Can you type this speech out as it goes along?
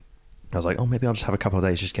I was like, oh, maybe I'll just have a couple of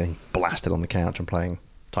days just getting blasted on the couch and playing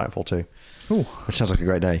Titanfall 2. Ooh. Which sounds like a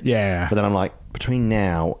great day. Yeah. But then I'm like, between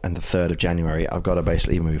now and the 3rd of January, I've got to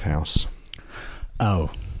basically move house.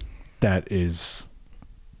 Oh, that's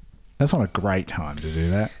not a great time to do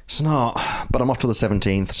that. It's not, but I'm off till the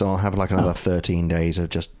 17th, so I'll have like another 13 days of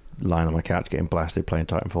just lying on my couch getting blasted playing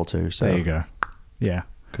Titanfall 2. So there you go. Yeah.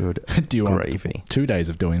 Good Do you gravy. want 2 days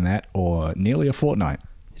of doing that or nearly a fortnight?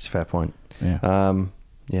 It's a fair point. Yeah.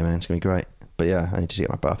 Yeah, man, it's going to be great. But yeah, I need to get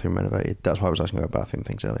my bathroom renovated. That's why I was asking about bathroom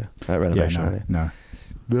things earlier. Renovation earlier. No.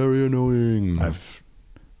 Very annoying. I've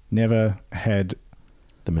never had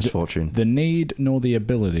the misfortune. the need nor the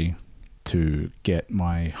ability to get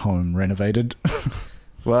my home renovated.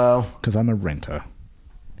 Well, because I'm a renter.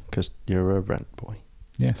 Because you're a rent boy.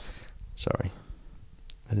 Yes. Sorry.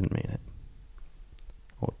 I didn't mean it.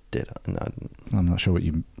 Or did I? No, I didn't. I'm not sure what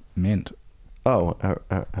you meant. Oh,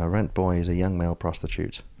 a rent boy is a young male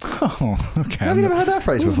prostitute. Oh, okay. Have you never heard that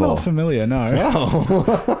phrase before? Not familiar, no.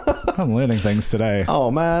 Oh. I'm learning things today.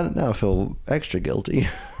 Oh, man. Now I feel extra guilty.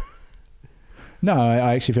 No,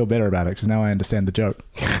 I actually feel better about it because now I understand the joke.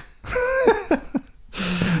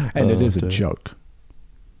 And it is a joke.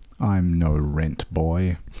 I'm no rent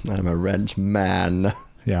boy. I'm a rent man.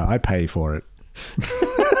 Yeah, I pay for it.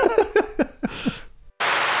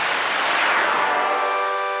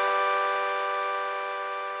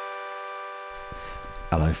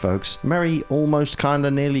 Hello, folks. Merry, almost kind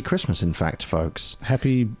of nearly Christmas, in fact, folks.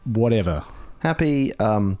 Happy whatever. Happy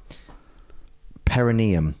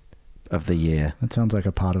perineum of the year. That sounds like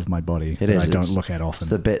a part of my body It that is. I don't look at often. It's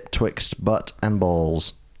the bit twixt butt and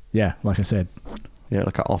balls. Yeah, like I said. You don't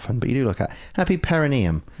look at often, but you do look at. Happy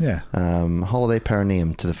perineum. Yeah. Holiday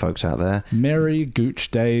perineum to the folks out there. Merry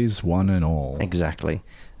Gooch Days, one and all. Exactly.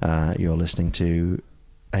 You're listening to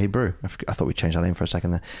Hey Brew. I thought we changed our name for a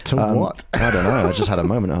second there. To what? I don't know. I just had a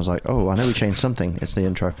moment. I was like, oh, I know we changed something. It's the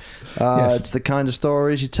intro. Yes. It's the kind of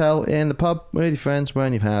stories you tell in the pub with your friends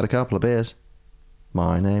when you've had a couple of beers.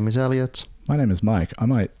 My name is Elliot. My name is Mike. I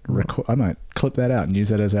might clip that out and use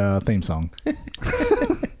that as our theme song.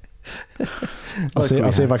 I'll see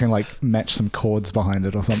if I can like match some chords behind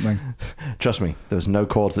it or something. Trust me, there's no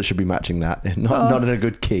chords that should be matching that. Not in a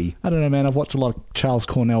good key. I don't know, man. I've watched a lot of Charles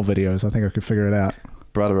Cornell videos. I think I could figure it out.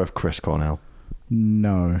 Brother of Chris Cornell.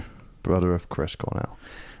 No. Brother of Chris Cornell.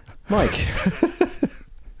 Mike.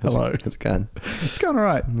 Hello. It's going. It's going all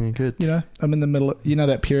right. Yeah, good. You know, I'm in the middle.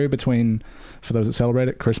 That period between, for those that celebrate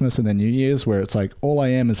it, Christmas and then New Year's, where it's like all I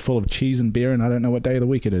am is full of cheese and beer, and I don't know what day of the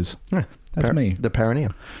week it is. Yeah, That's me. The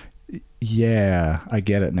perineum. Yeah, I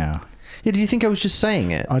get it now. Yeah, did you think I was just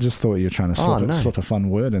saying it? I just thought you were trying to slip a fun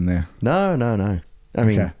word in there. No. I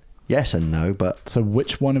mean, Okay. yes and no, but So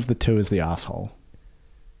which one of the two is the asshole?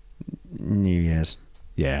 New Year's.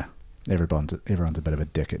 Yeah, everyone's a bit of a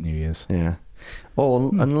dick at New Year's. Yeah.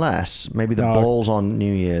 Or unless maybe the ball's on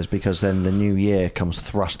New Year's, because then the new year comes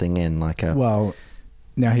thrusting in like a... Well,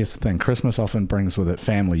 now here's the thing. Christmas often brings with it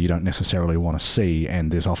family you don't necessarily want to see,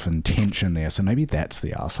 and there's often tension there. So maybe that's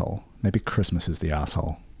the asshole. Maybe Christmas is the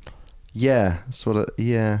asshole. Yeah,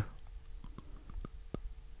 yeah.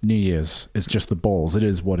 New Year's is just the balls. It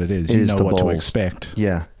is what it is. It You is know the what to balls. expect.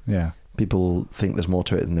 Yeah. Yeah. People think there's more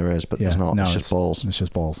to it than there is, but Yeah. there's not. No, it's just balls. It's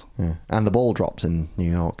just balls. Yeah. And the ball drops in New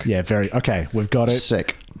York. Yeah, okay, we've got it.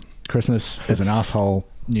 Sick. Christmas is an asshole.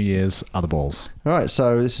 New Year's are the balls. All right,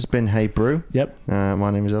 so this has been Hey Brew. Yep.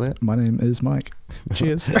 My name is Elliot. My name is Mike.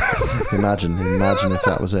 Cheers. Imagine if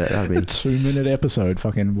that was it. That'd be... A 2-minute episode.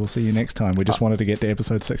 Fucking, we'll see you next time. We just wanted to get to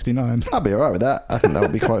episode 69. I'd be all right with that. I think that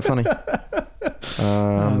would be quite funny.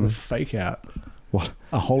 The fake out. What?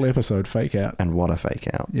 A whole episode fake out. And what a fake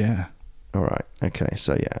out. Yeah. All right. Okay.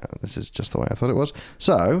 So, yeah, this is just the way I thought it was.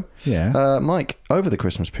 So, Yeah. Mike, over the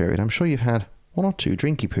Christmas period, I'm sure you've had one or two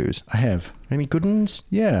drinky poos. I have. Any good ones?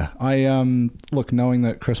 Yeah. I, look, knowing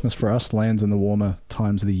that Christmas for us lands in the warmer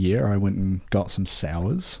times of the year, I went and got some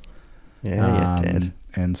sours. Yeah, you did.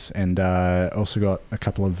 And also got a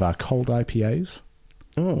couple of cold IPAs.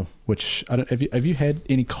 Oh. Which, have you had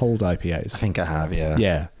any cold IPAs? I think I have, yeah.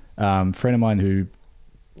 Yeah. A friend of mine who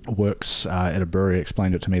works at a brewery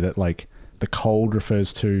explained it to me that, like, the cold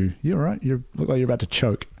refers to... You all right? You look like you're about to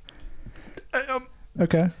choke.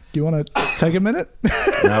 Okay. Do you want to take a minute?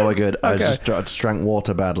 No, we're good. Okay. I just drank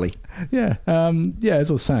water badly. Yeah. Yeah, as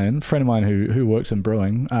I was saying, a friend of mine who works in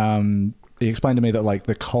brewing, he explained to me that, like,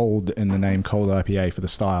 the cold in the name cold IPA for the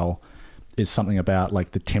style is something about,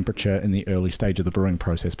 like, the temperature in the early stage of the brewing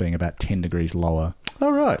process being about 10 degrees lower. Oh,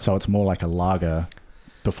 right. So it's more like a lager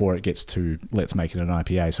before it gets to let's make it an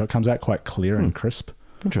IPA. So it comes out quite clear and crisp.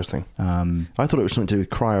 Interesting. Um, I thought it was something to do with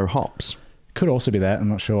cryo hops. Could also be that. I'm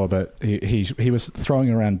not sure, but he was throwing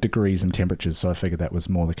around degrees and temperatures, so I figured that was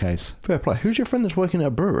more the case. Fair play. Who's your friend that's working at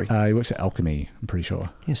a brewery? He works at Alchemy, I'm pretty sure.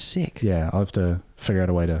 Yeah, sick. Yeah, I'll have to figure out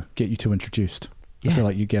a way to get you two introduced. Yeah. I feel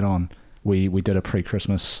like you get on. We did a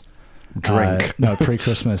pre-Christmas Drink.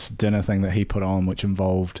 pre-Christmas dinner thing that he put on, which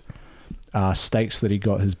involved steaks that he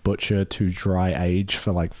got his butcher to dry age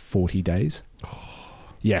for like 40 days.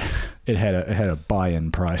 Yeah, it had a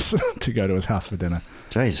buy-in price to go to his house for dinner.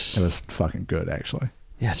 Jesus. It was fucking good, actually.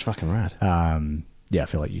 Yeah, it's fucking rad. Yeah, I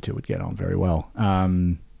feel like you two would get on very well.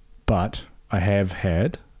 But I have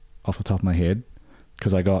had, off the top of my head,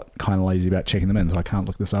 because I got kind of lazy about checking them in, so I can't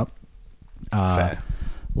look this up. Fair.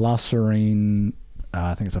 La Serene,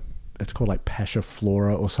 I think it's called like Passion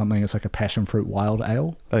Flora or something. It's like a passion fruit wild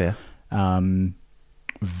ale. Oh, yeah.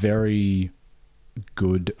 Very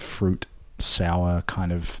good fruit sour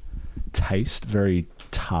kind of taste, very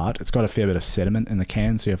tart. It's got a fair bit of sediment in the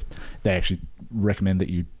can, so they actually recommend that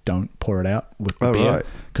you don't pour it out with the beer,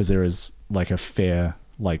 because there is like a fair,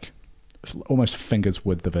 like almost fingers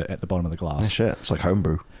width of it at the bottom of the glass. Oh, shit. It's like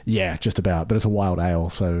homebrew. Yeah, just about. But it's a wild ale,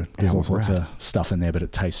 so there's all sorts rad. of stuff in there, but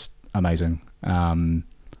it tastes amazing.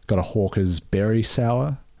 Got a Hawker's Berry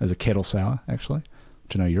Sour as a kettle sour, actually,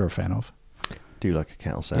 which I know you're a fan of. Do you like a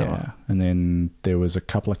kettle sour? Yeah. And then there was a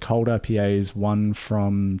couple of cold IPAs, one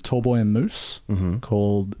from Tallboy and Moose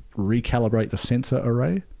called Recalibrate the Sensor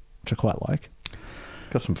Array, which I quite like.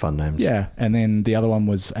 Got some fun names. Yeah. And then the other one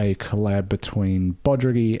was a collab between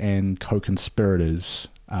Bodrigi and Co-Conspirators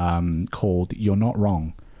called You're Not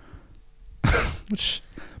Wrong. Which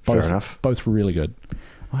Fair enough. Both really good.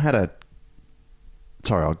 I had a...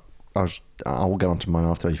 Sorry, I'll get onto mine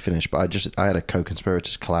after you finish, but I had a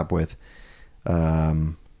Co-Conspirators collab with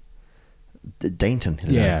Dainton.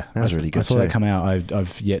 Yeah. That was really good. I saw that come out.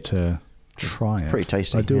 I've yet to try it. Pretty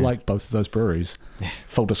tasty. I do yeah. like both of those breweries. Yeah.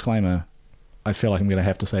 Full disclaimer, I feel like I'm going to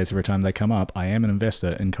have to say this every time they come up. I am an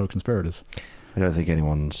investor in Co-Conspirators. I don't think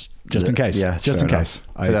anyone's... Just in case. Yeah, Just in fair case. enough.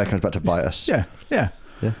 I think that comes back to bite us. Yeah. Yeah,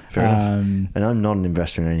 fair enough. And I'm not an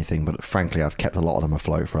investor in anything, but frankly, I've kept a lot of them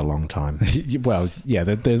afloat for a long time. Well, yeah,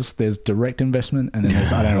 there's direct investment, and then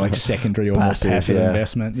there's, I don't know, like secondary or Passive, more passive yeah.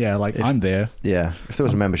 investment. Yeah, like I'm there. Yeah, if there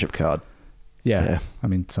was a membership card. Yeah. I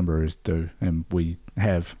mean, some breweries do, and we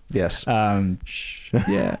have. Yes.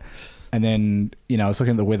 Yeah. And then, I was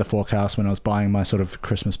looking at the weather forecast when I was buying my sort of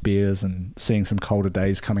Christmas beers and seeing some colder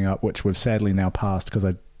days coming up, which we've sadly now passed because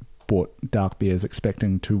I bought dark beers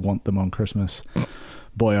expecting to want them on Christmas.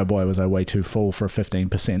 Boy, oh boy, was I way too full for a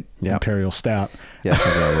 15% Imperial Stout. Yeah,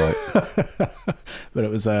 sounds about right. But it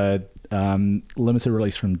was a limited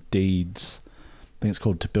release from Deeds. I think it's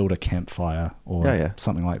called To Build a Campfire or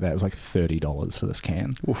something like that. It was like $30 for this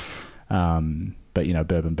can. Oof. But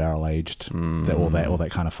bourbon barrel aged, all that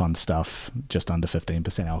kind of fun stuff. Just under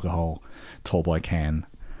 15% alcohol, tall boy can.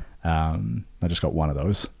 I just got one of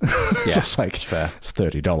those. Yeah, it's like it's fair. It's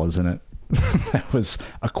 $30 in it. That was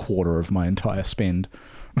a quarter of my entire spend.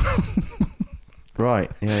 Right.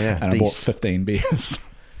 Yeah. And I bought 15 beers.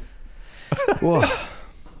 Whoa.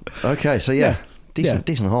 Okay. So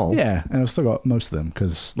decent haul. Yeah, and I've still got most of them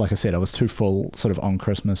because, like I said, I was too full sort of on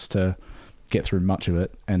Christmas to get through much of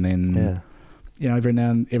it, and then every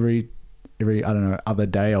now and every I don't know other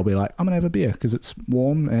day I'll be like, I'm gonna have a beer because it's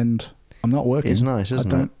warm and I'm not working. It's nice, isn't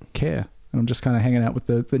it? I don't care, and I'm just kind of hanging out with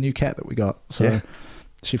the new cat that we got. So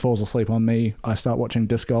she falls asleep on me. I start watching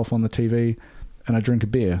disc golf on the TV, and I drink a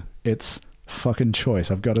beer. It's fucking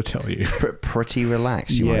choice, I've got to tell you. Pretty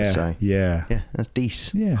relaxed, you might say. Yeah, that's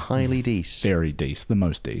decent. Yeah, highly decent. Very decent. The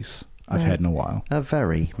most decent I've had in a while. A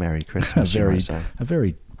very Merry Christmas, you might say. A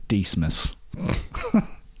very decentmas.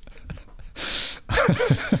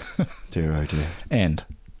 Dear, oh dear. And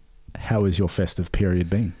how has your festive period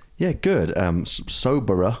been? Yeah, good.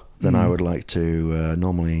 Soberer than I would like to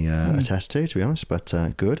normally attest to be honest, but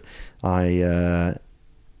good. A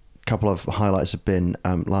couple of highlights have been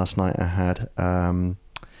last night I had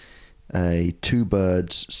a Two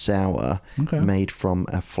Birds sour made from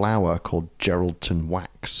a flour called Geraldton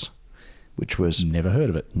Wax, which was... Never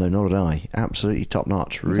heard of it. No, nor did I. Absolutely top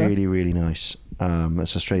notch. Really, really nice.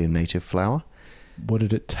 It's Australian native flour. What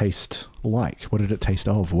did it taste like? What did it taste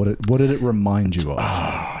of? What did it remind you of?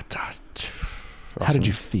 How did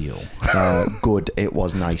you feel? Good. It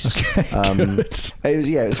was nice. Good.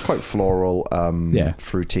 It was quite floral,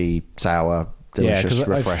 fruity, sour, delicious,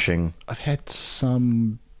 refreshing. I've had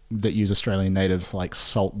some that use Australian natives like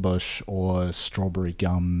saltbush or strawberry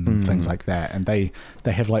gum, things like that, and they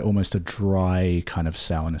have like almost a dry kind of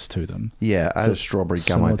sourness to them. Yeah, I had a strawberry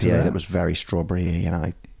gum IPA that was very strawberry, and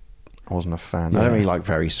I wasn't a fan. I don't really like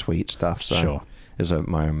very sweet stuff, so it was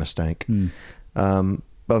my own mistake.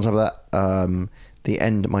 But But on top of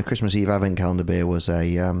that, my Christmas Eve Advent calendar beer was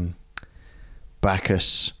a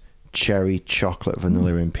Bacchus cherry chocolate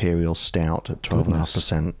vanilla imperial stout at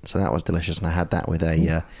 12.5%. So that was delicious, and I had that with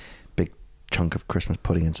a big chunk of Christmas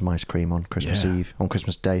pudding and some ice cream on Christmas Eve, on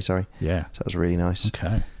Christmas Day. Sorry. Yeah. So that was really nice.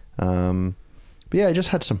 Okay. But yeah, I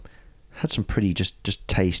just had some pretty just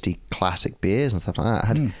tasty classic beers and stuff like that.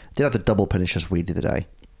 I did have the double pernicious weed the other day.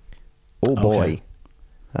 Oh boy.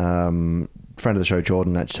 Okay. Friend of the show,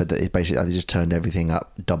 Jordan, actually said that it basically they just turned everything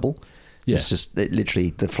up double. Yeah. It's just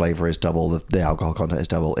literally the flavor is double, the alcohol content is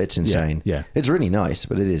double. It's insane. Yeah. It's really nice,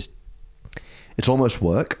 but it's almost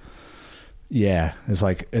work. Yeah,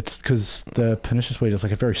 it's because the pernicious weed is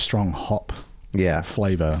like a very strong hop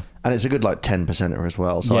flavor, and it's a good like 10%er as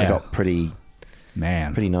well. So I got pretty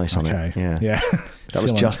nice on it. Yeah. That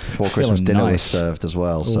was just before Christmas dinner was served as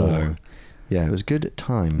well. So yeah, it was good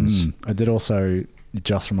times. I did also, it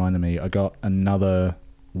just reminded me, I got another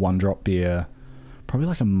One Drop beer probably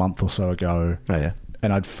like a month or so ago. Oh yeah.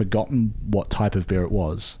 And I'd forgotten what type of beer it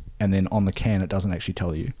was, and then on the can it doesn't actually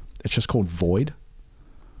tell you. It's just called Void.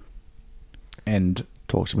 And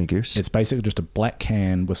talk to me, Goose. It's basically just a black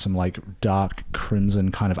can with some like dark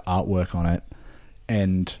crimson kind of artwork on it,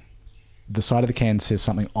 and the side of the can says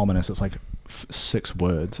something ominous. It's like 6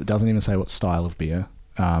 words. It doesn't even say what style of beer.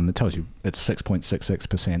 It tells you it's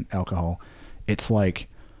 6.66% alcohol. It's like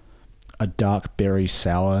a dark berry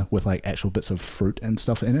sour with like actual bits of fruit and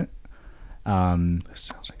stuff in it. This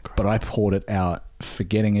sounds incredible. But I poured it out,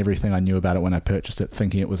 forgetting everything I knew about it when I purchased it,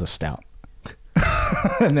 thinking it was a stout.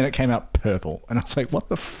 And then it came out purple, and I was like, what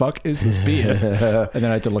the fuck is this beer? And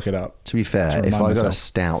then I had to look it up. To be fair, if I got a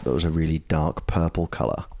stout that was a really dark purple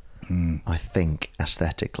colour, I think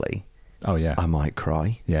aesthetically, I might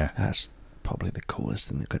cry. Yeah. That's probably the coolest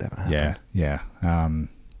thing that could ever happen. Yeah.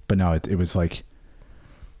 But no, it was like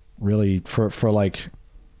really for like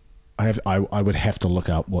I would have to look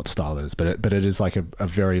up what style it is, but it is like a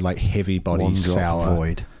very like heavy body One Drop sour.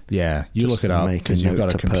 Void. Yeah, you look it up because you've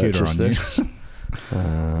got a computer on this.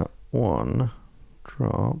 One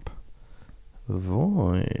Drop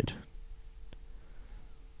Void.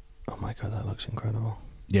 Oh my god, that looks incredible.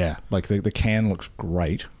 Yeah, like the can looks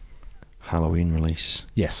great. Halloween release.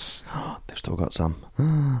 Yes. They've still got some.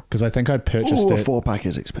 Because I think I purchased it. A 4-pack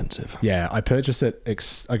is expensive. Yeah, I purchased it.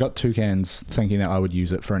 I got 2 cans thinking that I would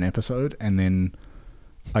use it for an episode, and then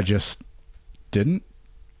I just didn't.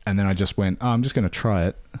 And then I just went, I'm just going to try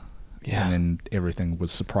it. Yeah. And then everything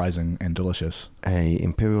was surprising and delicious. A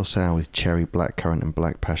imperial sour with cherry, blackcurrant, and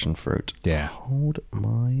black passion fruit. Yeah. Hold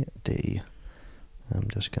my D. I'm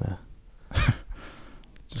just going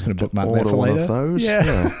to bookmark that for later. One of those.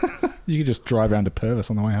 Yeah. You could just drive around to Purvis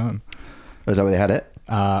on the way home. Is that where they had it?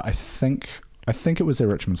 I think it was the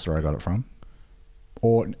Richmond store I got it from.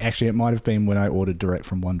 Or actually, it might have been when I ordered direct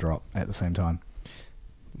from One Drop at the same time.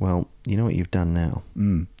 Well, you know what you've done now?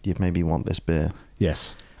 You've made me want this beer.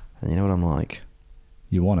 Yes. And you know what I'm like?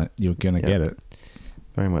 You want it. You're going to get it.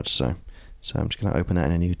 Very much so. So I'm just going to open that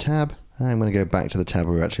in a new tab. I'm going to go back to the tab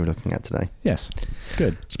we were actually looking at today. Yes.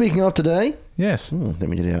 Good. Speaking of today. Yes. Let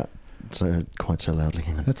me do that quite so loudly.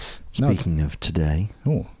 Hang on. Speaking of today.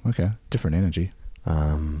 Oh, okay. Different energy.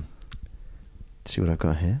 See what I've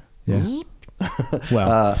got here? Yes.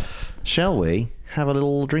 Well, shall we have a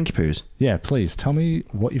little drinky poos? Yeah, please. Tell me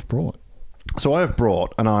what you've brought. So I have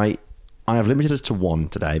brought, and I have limited it to one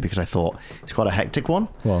today because I thought it's quite a hectic one.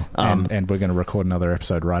 Well, and we're going to record another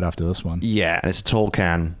episode right after this one. Yeah, and it's a tall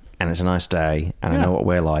can, and it's a nice day, and I know what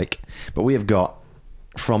we're like. But we have got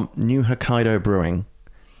from New Hokkaido Brewing,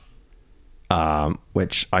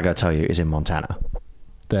 which I got to tell you is in Montana.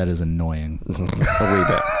 That is annoying. A wee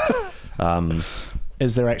bit.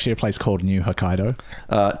 Is there actually a place called New Hokkaido?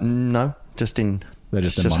 No, just in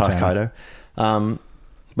Montana. Hokkaido.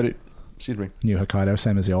 Excuse me. New Hokkaido,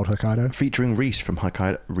 same as the old Hokkaido. Featuring Reese from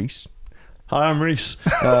Hokkaido. Reese? Hi, I'm Reese.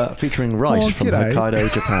 Featuring Rice from g'day.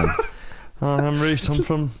 Hokkaido, Japan. Hi, I'm Reese. I'm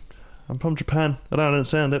from Japan. I don't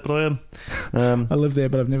sound it, but I am. I live there,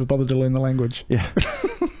 but I've never bothered to learn the language. Yeah.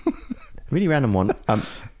 Really random one.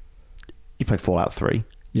 You played Fallout 3.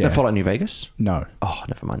 Yeah. No, Fallout New Vegas? No. Oh,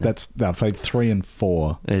 never mind. I've played 3 and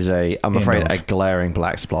 4. There's I'm afraid, a glaring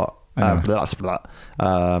black spot. Steph's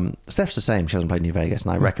the same. She hasn't played New Vegas,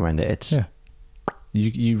 and I recommend it.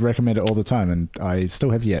 You recommend it all the time, and I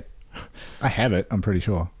still have yet. I have it, I'm pretty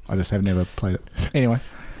sure. I just have never played it. Anyway.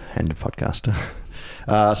 End of podcast.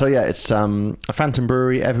 So yeah, it's a Phantom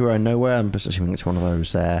Brewery, everywhere and nowhere. I'm just assuming it's one of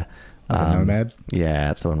those there. Nomad? Yeah,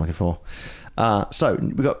 that's the one I'm looking for. So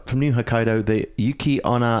we got from New Hokkaido the Yuki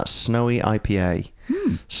Onna Snowy IPA.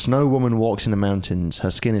 Snow woman walks in the mountains.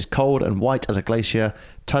 Her skin is cold and white as a glacier.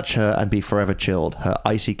 touch her and be forever chilled. Her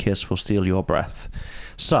icy kiss will steal your breath.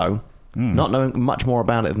 So, not knowing much more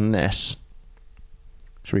about it than this,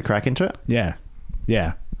 should we crack into it? Yeah.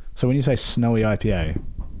 Yeah. So when you say snowy IPA,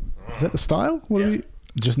 is that the style? What are we,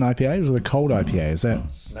 just an IPA? Or is it a cold IPA? Is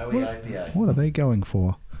that Snowy IPA. what are they going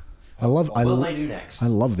for? I love. What will they do next? I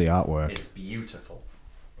love the artwork. It's beautiful.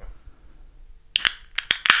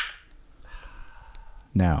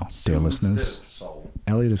 Now, dear listeners,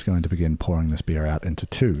 Elliot is going to begin pouring this beer out into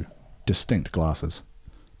 2 distinct glasses.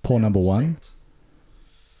 Pour number 1.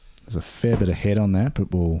 There's a fair bit of head on that,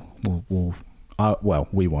 but we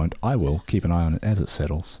won't. I will keep an eye on it as it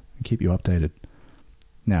settles and keep you updated.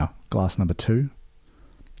 Now, glass number 2.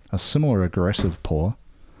 A similar aggressive pour.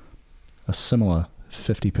 A similar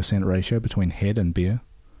 50% ratio between head and beer.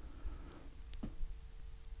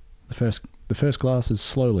 The first glass is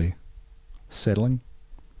slowly settling.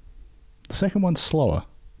 The second one's slower.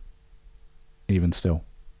 Even still.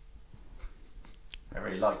 I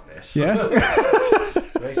really like this. Yeah.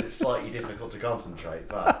 Makes it slightly difficult to concentrate,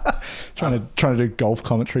 but trying to do golf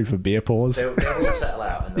commentary for beer pours. they'll all settle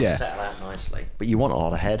out, and they'll settle out nicely. But you want a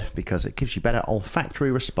lot of head because it gives you better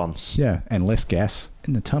olfactory response. Yeah, and less gas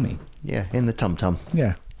in the tummy. Yeah, in the tum-tum.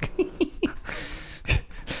 Yeah.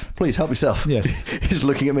 Please help yourself. Yes. He's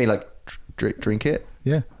looking at me like, drink it.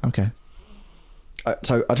 Yeah. Okay.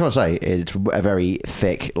 So I just want to say, it's a very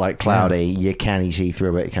thick, like cloudy, you can't see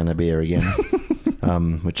through it kind of beer again,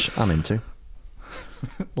 which I'm into.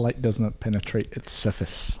 Light does not penetrate its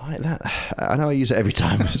surface. Like that. I know I use it every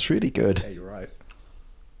time, but it's really good. Yeah, you're right.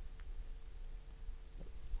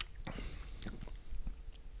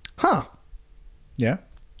 Huh. Yeah.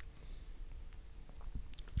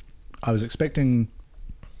 I was expecting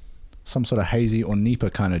some sort of hazy or Nipa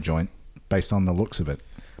kind of joint based on the looks of it.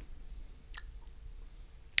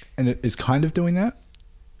 And it is kind of doing that.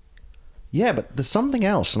 Yeah, but there's something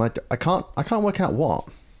else, and I can't work out what.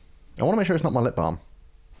 I want to make sure it's not my lip balm.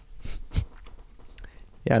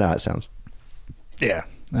 Yeah, I know how it sounds. Yeah.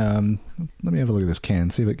 Let me have a look at this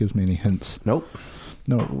can, see if it gives me any hints. Nope.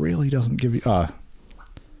 No, it really doesn't give you...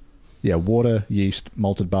 yeah, water, yeast,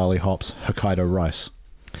 malted barley, hops, Hokkaido rice.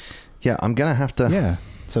 Yeah, I'm going to have to... Yeah.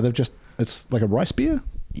 So they've just... It's like a rice beer,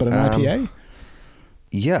 but an IPA?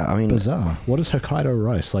 Yeah, I mean... Bizarre. What is Hokkaido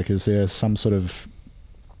rice? Like, is there some sort of,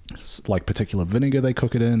 like, particular vinegar they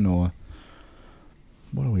cook it in, or...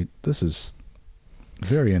 What are we... This is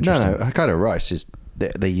very interesting. No, Hokkaido rice is...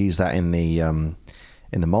 They use that in the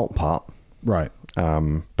malt part. Right.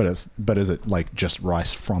 But is it, like, just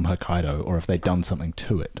rice from Hokkaido, or have they done something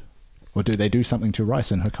to it? Or do they do something to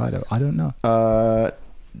rice in Hokkaido? I don't know.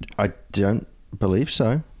 I don't believe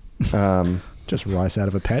so. Just rice out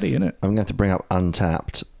of a paddy, innit? I'm going to have to bring up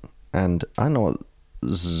Untapped, and I know what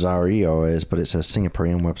Zario is, but it's a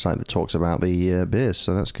Singaporean website that talks about the beers,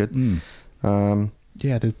 so that's good.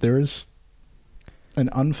 Yeah, there is an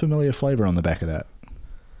unfamiliar flavour on the back of that.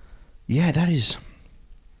 Yeah, that is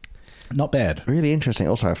not bad. Really interesting.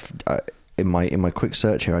 Also, in my quick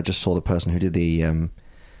search here, I just saw the person who did the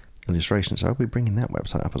illustration, so I'll be bringing that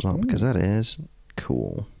website up as well, because that is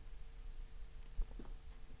cool.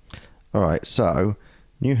 All right, so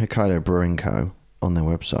New Hokkaido Brewing Co. on their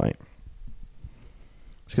website.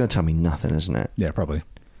 It's going to tell me nothing, isn't it? Yeah, probably.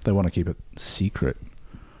 They want to keep it secret.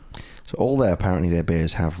 So apparently their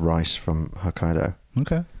beers have rice from Hokkaido.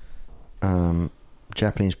 Okay.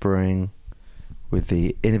 Japanese brewing with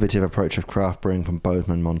the innovative approach of craft brewing from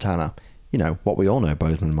Bozeman, Montana. You know, what we all know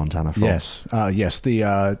Bozeman, Montana from. Yes. Yes.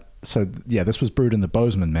 This was brewed in the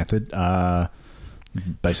Bozeman method.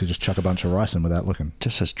 Basically just chuck a bunch of rice in without looking.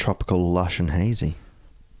 Just says tropical, lush and hazy.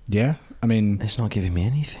 Yeah. I mean... It's not giving me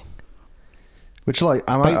anything. Which, like,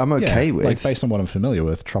 I'm okay with. Like, based on what I'm familiar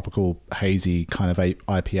with, tropical, hazy kind of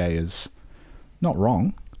IPA is not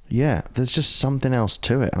wrong. Yeah. There's just something else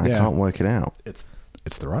to it, and I can't work it out. It's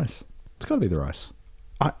the rice. It's got to be the rice.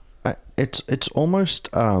 It's almost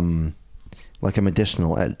like a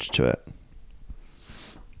medicinal edge to it.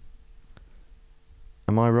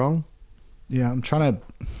 Am I wrong? Yeah, I'm trying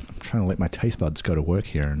to let my taste buds go to work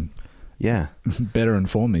here and better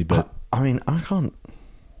inform me. But I mean, I can't.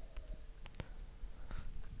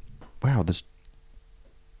 Wow, there's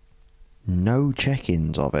no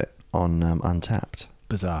check-ins of it on Untapped.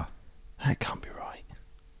 Bizarre. That can't be right.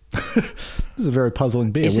 This is a very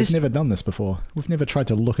puzzling beer. We've never done this before. We've never tried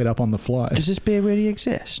to look it up on the fly. Does this beer really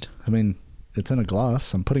exist? I mean, it's in a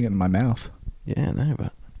glass. I'm putting it in my mouth. Yeah, no,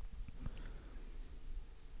 but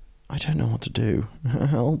I don't know what to do.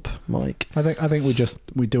 Help, Mike. I think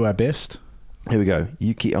we do our best. Here we go.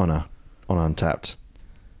 Yuki Onna on Untapped.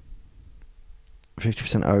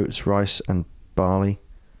 50% oats, rice, and barley.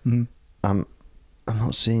 Mm-hmm. I'm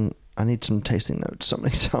not seeing. I need some tasting notes.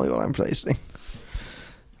 Something to tell me what I'm tasting.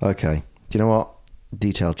 Okay. Do you know what?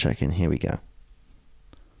 Detailed check-in. Here we go.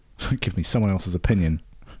 Give me someone else's opinion.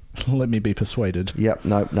 Let me be persuaded. Yep.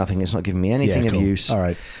 No, nothing. It's not giving me anything of cool. use. All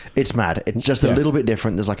right. It's mad. It's just a little bit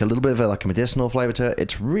different. There's like a little bit of a medicinal flavour to it.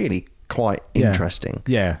 It's really quite interesting.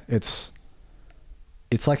 Yeah. It's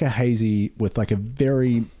like a hazy with like a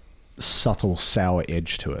very subtle sour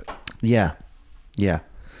edge to it. Yeah. Yeah.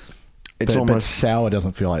 It's but almost sour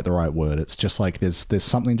doesn't feel like the right word. It's just like there's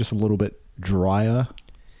something just a little bit drier.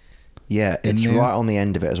 Yeah, it's right on the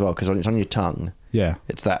end of it as well because it's on your tongue. Yeah.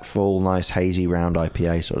 It's that full, nice, hazy, round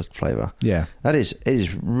IPA sort of flavour. Yeah. It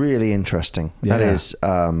is really interesting. Yeah. That is,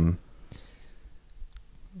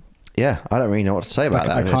 yeah, I don't really know what to say about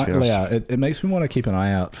that. Yeah, it makes me want to keep an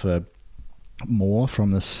eye out for more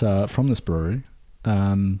from this brewery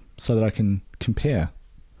so that I can compare.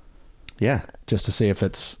 Yeah. Just to see if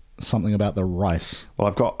it's something about the rice. Well,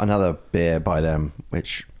 I've got another beer by them,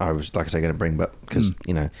 which I was, like I say, going to bring, but because,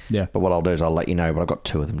 Yeah. But what I'll do is I'll let you know, but I've got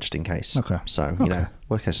two of them just in case. Okay. So,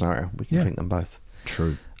 worst case scenario, we can drink them both.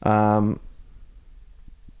 True. I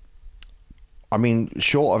mean,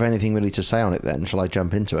 short of anything really to say on it then, shall I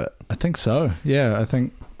jump into it? I think so. Yeah, I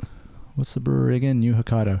think... What's the brewery again? New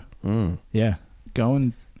Hokkaido. Yeah. Go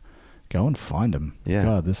and find them. Yeah.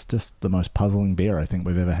 God, this is just the most puzzling beer I think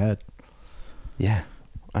we've ever had. Yeah.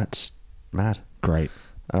 That's mad. Great.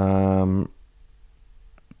 Wow.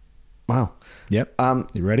 Yep.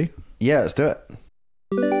 You ready? Yeah, let's do it.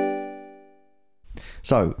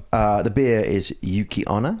 So, the beer is Yuki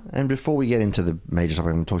Onna, and before we get into the major topic,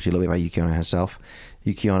 I'm going to talk to you a little bit about Yuki Onna herself.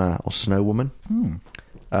 Yuki Onna, or Snow Woman.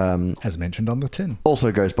 As mentioned on the tin.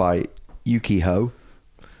 Also goes by Yuki Ho,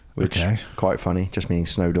 which Okay. quite funny, just meaning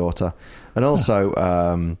snow daughter. And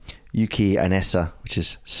also Yuki Anessa, which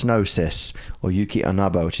is snow sis, or Yuki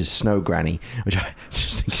Onaba, which is snow granny, which I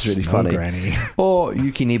just think is really Snow funny. granny. Or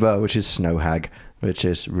Yuki Niba, which is snow hag, which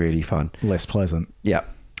is really fun. Less pleasant. Yeah.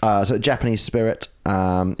 So Japanese spirit.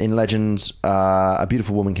 In legends, a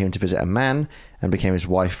beautiful woman came to visit a man and became his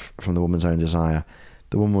wife from the woman's own desire.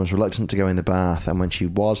 The woman was reluctant to go in the bath, and when she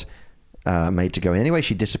was made to go in anyway,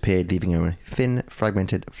 she disappeared, leaving her with thin,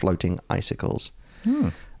 fragmented, floating icicles.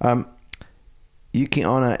 Yuki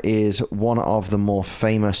Onna is one of the more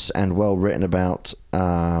famous and well written about,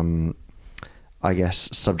 I guess,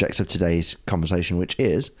 subjects of today's conversation, which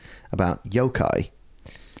is about yokai.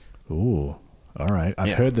 Ooh. All right.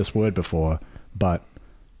 I've heard this word before, but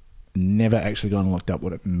never actually gone and looked up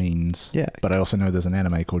what it means. Yeah. But I also know there's an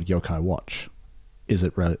anime called Yokai Watch. Is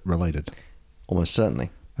it related? Almost certainly.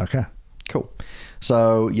 Okay. Cool.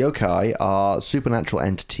 So yokai are supernatural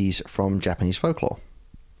entities from Japanese folklore.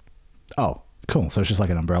 Oh, cool. So it's just like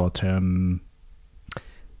an umbrella term.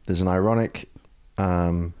 There's an ironic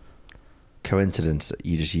coincidence that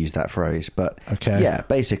you just used that phrase, but Okay. yeah,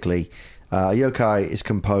 basically, yokai is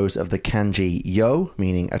composed of the kanji yo,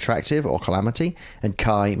 meaning attractive or calamity, and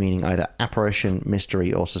kai, meaning either apparition,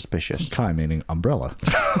 mystery, or suspicious. Kai meaning umbrella.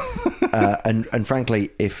 And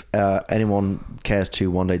frankly, if anyone cares to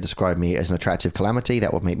one day describe me as an attractive calamity,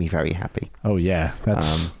 that would make me very happy. Oh yeah,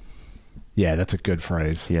 that's a good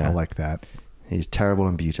phrase. Yeah. I like that. He's terrible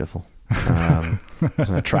and beautiful. It's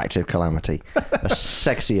an attractive calamity, a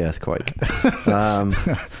sexy earthquake, A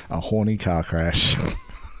horny car crash.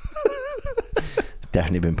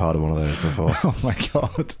 definitely been part of one of those before. Oh my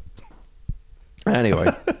god. Anyway,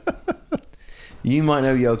 you might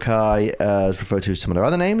know yokai as referred to as some of their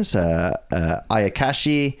other names,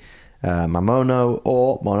 Ayakashi, Mamono,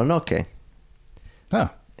 or Mononoke. Oh.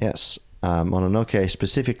 Yes. Mononoke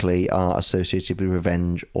specifically are associated with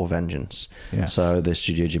revenge or vengeance. Yes. So the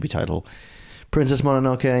Studio Ghibli title, Princess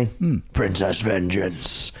Mononoke, Princess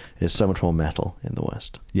Vengeance, is so much more metal in the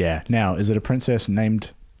West. Yeah. Now, is it a princess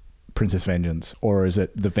named Princess Vengeance, or is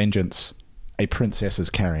it the vengeance a princess is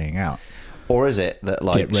carrying out? Or is it that,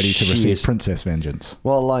 like, Get ready to receive she's- Princess Vengeance.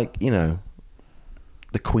 Well, like,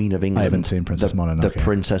 the Queen of England. I haven't seen Princess Mononoke. The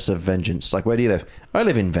Princess of Vengeance. Like, where do you live? I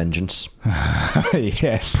live in Vengeance.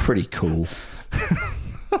 Yes. Pretty cool.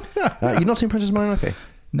 You've not seen Princess Mononoke?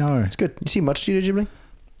 No. It's good. You see much Studio Ghibli?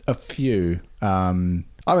 A few. I've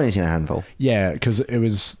only seen a handful. Yeah, because it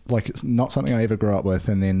was like it's not something I ever grew up with,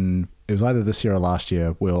 and then it was either this year or last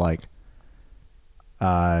year. We were like,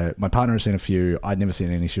 my partner had seen a few. I'd never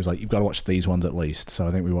seen any. She was like, "You've got to watch these ones at least." So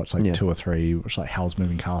I think we watched like 2 or 3. We watched like Howl's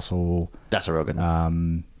Moving Castle, That's a real good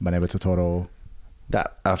one. My Neighbor Totoro.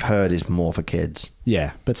 That I've heard is more for kids.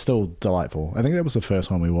 Yeah, but still delightful. I think that was the first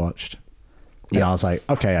one we watched. Yeah, Yeah. I was like,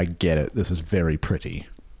 okay, I get it. This is very pretty.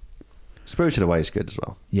 Spirited Away is good as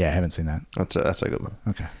well. Yeah, I haven't seen that. That's a good one.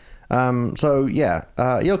 Okay.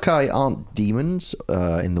 Yokai aren't demons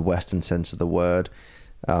in the Western sense of the word,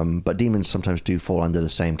 but demons sometimes do fall under the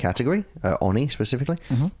same category, Oni specifically.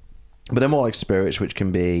 Mm-hmm. But they're more like spirits, which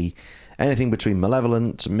can be anything between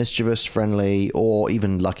malevolent, mischievous, friendly, or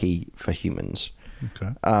even lucky for humans.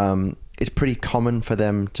 Okay. It's pretty common for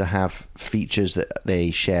them to have features that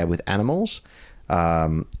they share with animals.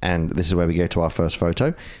 And this is where we go to our first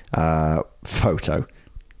photo.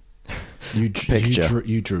 Picture. You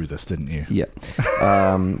drew this, didn't you? Yeah.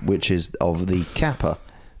 Which is of the kappa,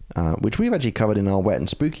 which we've actually covered in our Wet and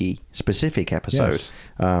Spooky specific episode.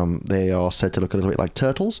 Yes. They are said to look a little bit like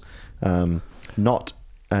turtles. And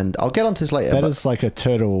I'll get onto this later. That is like a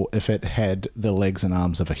turtle if it had the legs and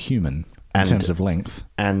arms of a human in terms of length.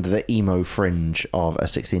 And the emo fringe of a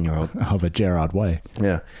 16-year-old. Of a Gerard Way.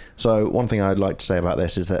 Yeah. So one thing I'd like to say about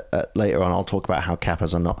this is that later on I'll talk about how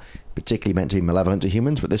kappas are not particularly meant to be malevolent to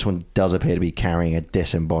humans, but this one does appear to be carrying a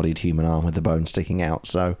disembodied human arm with the bone sticking out.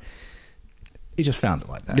 So he just found it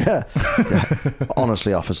like that. Yeah.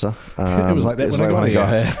 Honestly, officer. It was like that when I got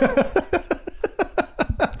here.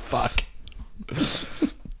 Fuck.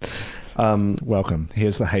 Welcome.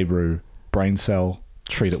 Here's the Hebrew brain cell.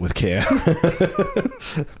 Treat it with care.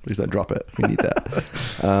 Please don't drop it. We need that.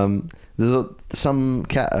 There's some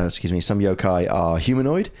yokai are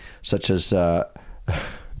humanoid, such as the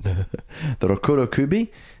Rokurokubi,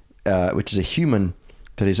 which is a human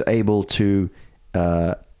that is able to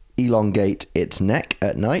elongate its neck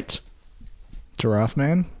at night. Giraffe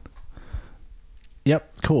Man.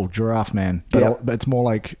 Yep, cool. Giraffe Man. But it's more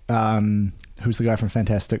like who's the guy from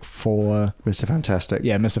Fantastic Four? Mr. Fantastic.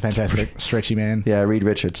 Yeah, Mr. Fantastic. Stretchy Man. Yeah, Reed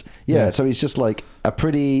Richards. Yeah, so he's just like a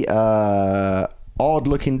pretty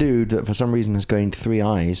odd-looking dude that for some reason has gained 3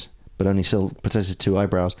 eyes, but only still possesses 2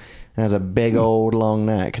 eyebrows, and has a big old long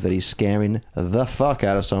neck that he's scaring the fuck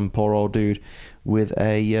out of some poor old dude with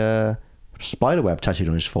a spiderweb tattooed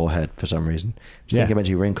on his forehead for some reason. I think it meant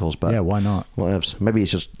to be wrinkles, but yeah, why not? Whatevs. Maybe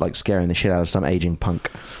he's just like scaring the shit out of some aging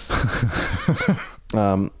punk.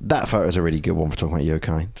 That photo is a really good one for talking about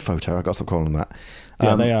yokai. Photo, I got to stop calling them that.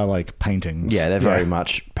 Yeah, they are like paintings. Yeah, they're very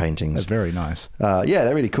much paintings. They're very nice. Yeah,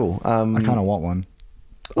 they're really cool. I kind of want one.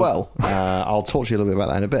 Well, I'll talk to you a little bit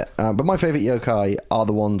about that in a bit. But my favourite yokai are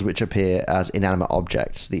the ones which appear as inanimate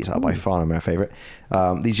objects. These are by far my favourite.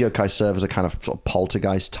 These yokai serve as a kind of sort of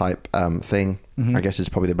poltergeist type thing. Mm-hmm. I guess is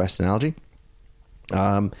probably the best analogy.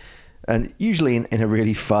 And usually in a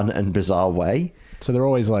really fun and bizarre way. So they're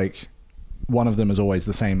always like, one of them is always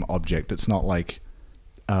the same object. It's not like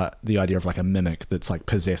the idea of like a mimic that's like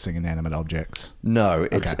possessing inanimate objects. No,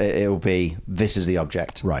 it'll be, this is the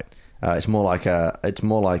object. Right. It's more like how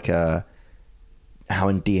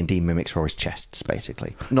in D&D mimics are always chests,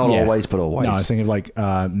 basically. Not always, but always. No, I was thinking of like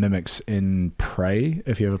mimics in Prey,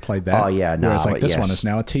 if you ever played that. Oh, yeah, no. Where it's like, this one is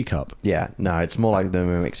now a teacup. Yeah, no, it's more like the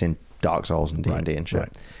mimics in Dark Souls and D&D and shit.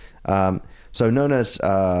 Right. So known as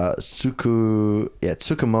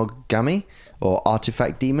Tsukumogami, or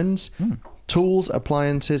artifact demons, tools,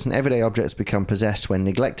 appliances, and everyday objects become possessed when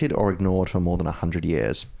neglected or ignored for more than 100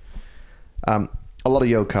 years. A lot of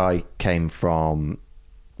yokai came from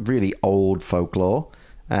really old folklore,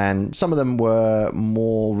 and some of them were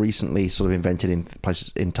more recently sort of invented in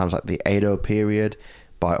places in times like the Edo period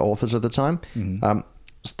by authors of the time. Mm-hmm.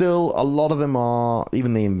 Still, a lot of them are,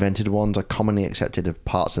 even the invented ones, are commonly accepted as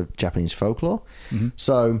parts of Japanese folklore. Mm-hmm.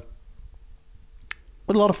 So,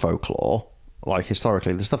 with a lot of folklore, like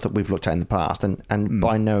historically, the stuff that we've looked at in the past, and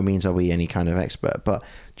by no means are we any kind of expert, but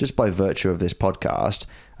just by virtue of this podcast,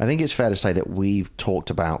 I think it's fair to say that we've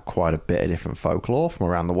talked about quite a bit of different folklore from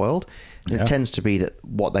around the world. And it tends to be that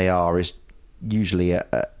what they are is usually an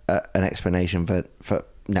explanation for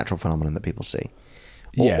natural phenomenon that people see.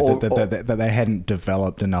 That they hadn't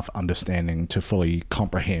developed enough understanding to fully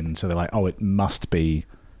comprehend. So they're like, oh, it must be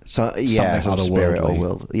something spirit or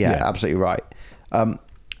world. Yeah, absolutely right. And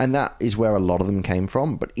that is where a lot of them came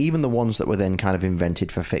from. But even the ones that were then kind of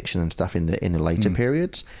invented for fiction and stuff in the later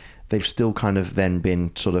periods, they've still kind of then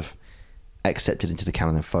been sort of accepted into the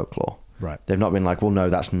canon of folklore. Right. They've not been like, well, no,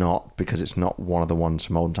 that's not, because it's not one of the ones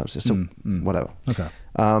from olden times. It's still whatever. Okay.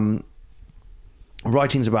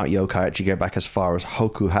 Writings about yokai actually go back as far as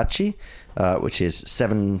Hokuhachi, which is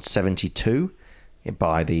 772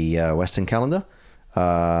 by the Western calendar,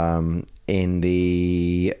 in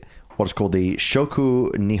the what's called the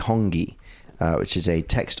Shoku Nihongi, which is a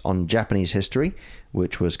text on Japanese history,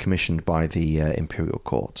 which was commissioned by the imperial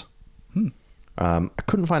court. I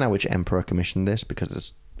couldn't find out which emperor commissioned this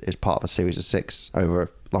because it's part of a series of 6 over a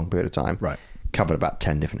long period of time. Right. Covered about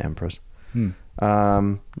 10 different emperors.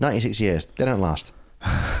 96 years. They don't last.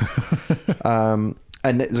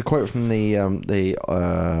 And there's a quote from the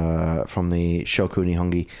Shoku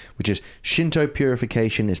Nihongi, which is, Shinto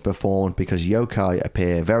purification is performed because yokai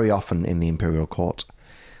appear very often in the imperial court.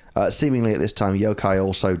 Seemingly at this time, yokai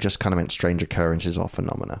also just kind of meant strange occurrences or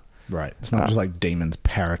phenomena. Right. It's not just like demons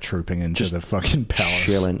paratrooping into the fucking palace.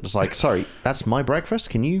 Chilling. It's like, sorry, that's my breakfast.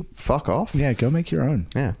 Can you fuck off? Yeah, go make your own.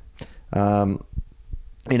 Yeah.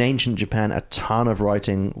 In ancient Japan, a ton of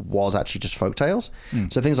writing was actually just folktales.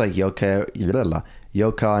 So things like yokai,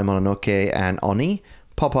 mononoke, and oni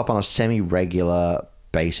pop up on a semi-regular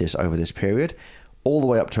basis over this period, all the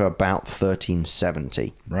way up to about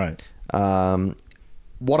 1370. Right.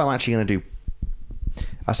 What I'm actually going to do,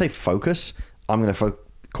 I say focus. I'm going to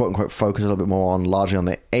quote unquote focus a little bit more on largely on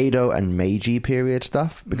the Edo and Meiji period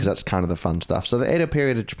stuff, because that's kind of the fun stuff. So the Edo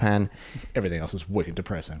period of Japan, everything else is wicked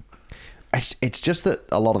depressing. It's just that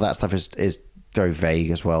a lot of that stuff is very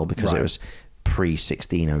vague as well, because it was pre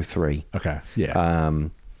 1603. Okay, yeah.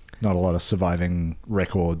 Not a lot of surviving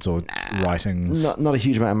records or writings. Not a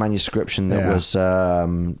huge amount of manuscription that was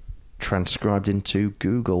transcribed into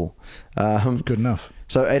Google. Good enough.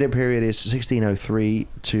 So Edo period is 1603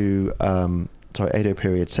 to Edo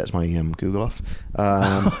period sets my Google off.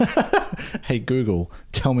 Hey Google,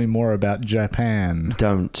 tell me more about Japan.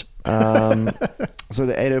 Don't. So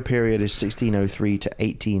the Edo period is 1603 to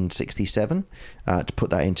 1867. To put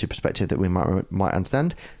that into perspective that we might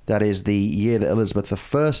understand, that is the year that Elizabeth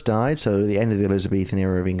I died, so the end of the Elizabethan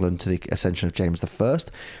era of England to the ascension of James I,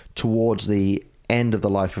 towards the end of the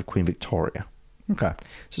life of Queen Victoria. Okay.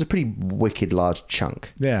 So it's a pretty wicked large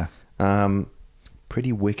chunk. Yeah.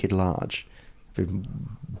 Pretty wicked large.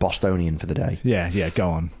 Bostonian for the day. Yeah, go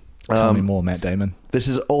on. Tell me more, Matt Damon. This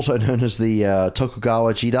is also known as the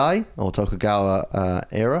Tokugawa Jidai, or Tokugawa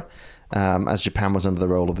era, as Japan was under the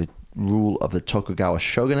rule of the Tokugawa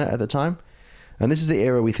shogunate at the time. And this is the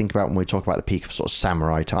era we think about when we talk about the peak of sort of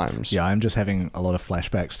samurai times. Yeah, I'm just having a lot of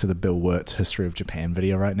flashbacks to the Bill Wirtz History of Japan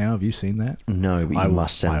video right now. Have you seen that? No, but you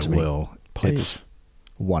must send to me. I will. Please. It's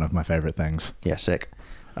one of my favorite things. Yeah, sick.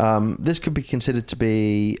 This could be considered to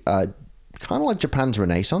be kind of like Japan's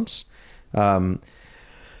Renaissance.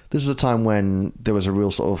 This is a time when there was a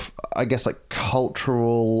real sort of, I guess, like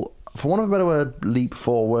cultural, for want of a better word, leap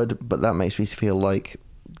forward, but that makes me feel like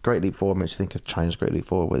Great Leap Forward makes you think of China's Great Leap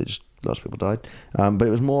Forward, where just lots of people died. But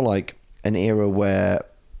it was more like an era where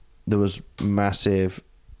there was massive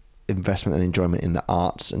investment and enjoyment in the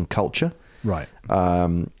arts and culture. Right.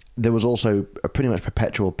 There was also a pretty much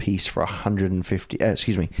perpetual peace for for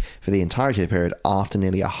the entirety of the period after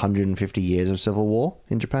nearly 150 years of civil war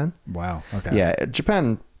in Japan. Wow. Okay. Yeah,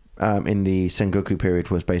 Japan in the Sengoku period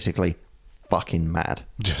was basically fucking mad.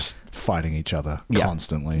 Just fighting each other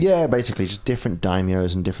constantly. Yeah, basically just different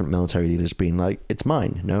daimyos and different military leaders being like, it's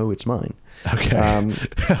mine. No, it's mine. Okay.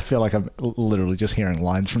 I feel like I'm literally just hearing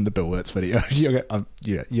lines from the Bill Wirtz video.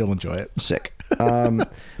 You'll enjoy it. Sick. But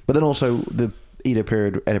then also the Edo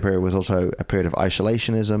period was also a period of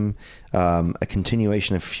isolationism, a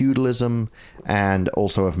continuation of feudalism, and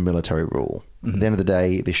also of military rule. At the end of the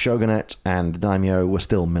day, the shogunate and the daimyo were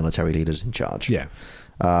still military leaders in charge. Yeah.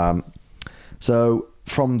 So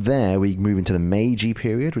from there, we move into the Meiji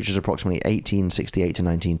period, which is approximately 1868 to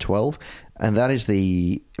 1912. And that is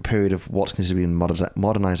the period of what's considered to be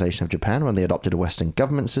modernization of Japan, when they adopted a Western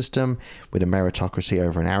government system with a meritocracy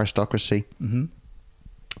over an aristocracy. Mm-hmm.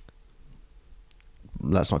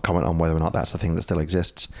 Let's not comment on whether or not that's a thing that still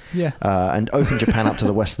exists. Yeah. And opened Japan up to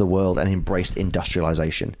the rest of the world and embraced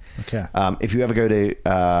industrialization. Okay. If you ever go to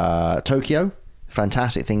Tokyo,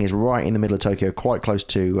 fantastic thing is right in the middle of Tokyo, quite close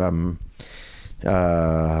to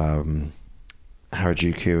Harajuku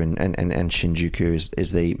and Shinjuku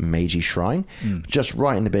is the Meiji Shrine. Just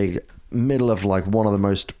right in the big middle of like one of the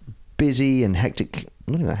most busy and hectic,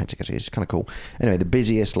 not even that hectic actually, it's kind of cool. Anyway, the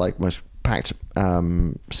busiest, like most packed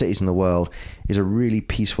cities in the world is a really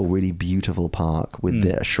peaceful, really beautiful park with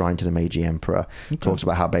a shrine to the Meiji Emperor. Okay. Talks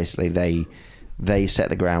about how basically they set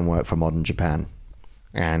the groundwork for modern Japan,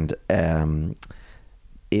 and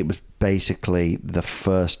it was basically the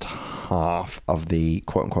first half of the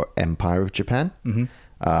quote-unquote Empire of Japan. Mm-hmm.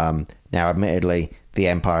 Now, admittedly, the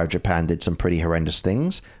Empire of Japan did some pretty horrendous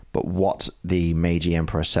things, but what the Meiji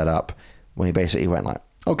Emperor set up when he basically went like,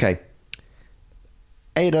 okay,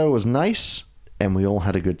 Edo was nice, and we all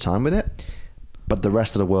had a good time with it, but the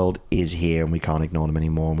rest of the world is here, and we can't ignore them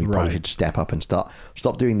anymore, and we probably should step up and stop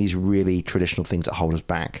doing these really traditional things that hold us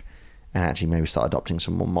back, and actually maybe start adopting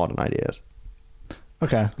some more modern ideas.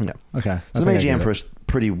 Okay. Yeah. Okay. So the Meiji Emperor is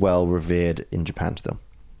pretty well revered in Japan still.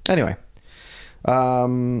 Anyway,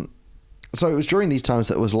 So it was during these times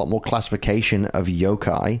that there was a lot more classification of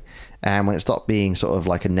yokai, and when it stopped being sort of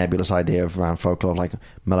like a nebulous idea of around folklore of like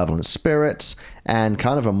malevolent spirits and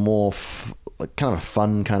kind of a more kind of a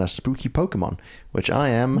fun kind of spooky Pokemon, which I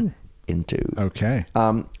am into. Okay.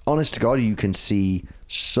 Honest to God, you can see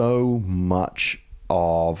so much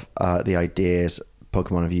of the ideas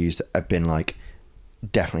Pokemon have used have been like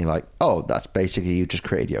definitely like, oh, that's basically you just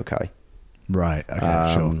created yokai. Right.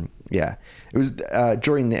 Okay. Sure. Yeah, it was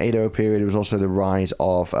during the Edo period. It was also the rise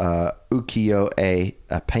of ukiyo-e,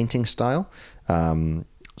 a painting style.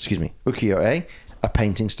 Ukiyo-e, a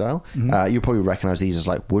painting style. You'll probably recognize these as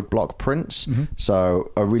like woodblock prints.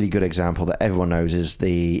 So a really good example that everyone knows is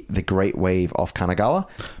the Great Wave of Kanagawa,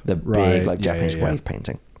 the big like Japanese wave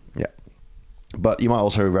painting. Yeah, but you might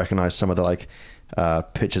also recognize some of the like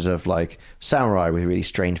pictures of like samurai with really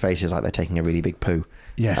strange faces, like they're taking a really big poo.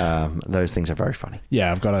 Yeah. Those things are very funny.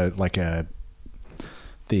 Yeah, I've got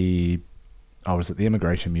the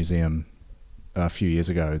Immigration Museum a few years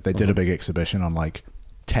ago. They did a big exhibition on like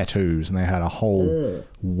tattoos, and they had a whole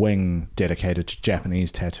wing dedicated to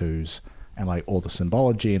Japanese tattoos and like all the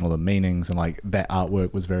symbology and all the meanings, and like that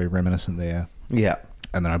artwork was very reminiscent there. Yeah.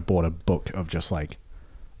 And then I bought a book of just like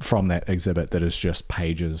from that exhibit that is just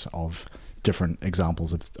pages of different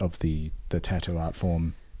examples of the tattoo art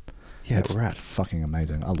form. Yeah, it's rad. Fucking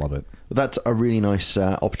amazing. I love it. That's a really nice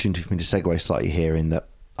opportunity for me to segue slightly here in that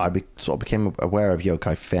I sort of became aware of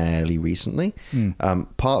yokai fairly recently.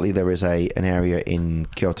 Partly there is an area in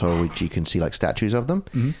Kyoto which you can see like statues of them.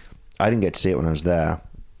 I didn't get to see it when I was there.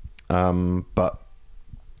 But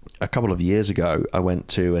a couple of years ago, I went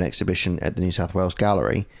to an exhibition at the New South Wales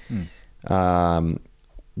Gallery,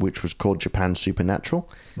 which was called Japan Supernatural,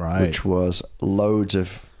 which was loads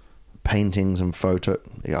of paintings and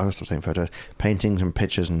paintings and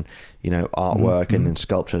pictures and artwork and then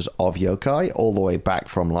sculptures of yokai all the way back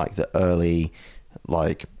from like the early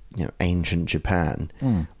like ancient Japan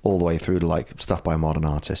all the way through to like stuff by modern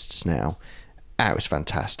artists now. It was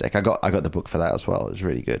fantastic. I got the book for that as well. It was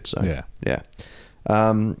really good. So yeah.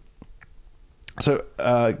 So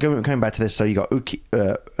going back to this, so you got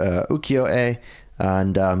ukiyo-e,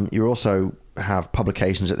 and you also have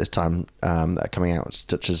publications at this time that are coming out,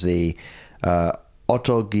 such as the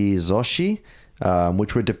Otogizoshi,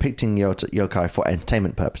 which were depicting yokai for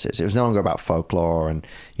entertainment purposes. It was no longer about folklore and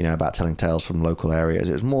about telling tales from local areas.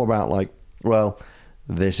 It was more about like, well,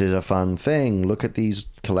 this is a fun thing. Look at these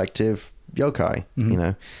collective yokai.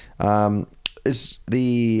 It's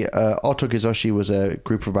the Otogizoshi was a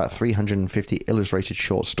group of about 350 illustrated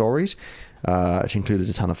short stories, which included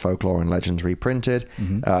a ton of folklore and legends reprinted.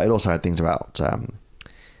 It also had things about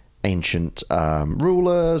ancient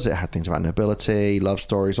rulers. It had things about nobility, love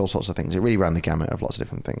stories, all sorts of things. It really ran the gamut of lots of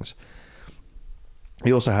different things.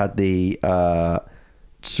 He also had the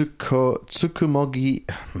Tsukumogami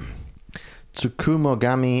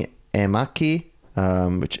Emaki,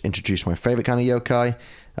 which introduced my favorite kind of yokai.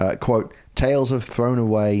 Quote, tales of thrown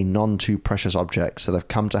away, none too precious objects that have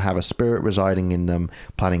come to have a spirit residing in them,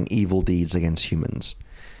 planning evil deeds against humans.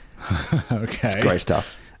 Okay. It's great stuff.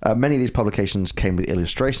 Many of these publications came with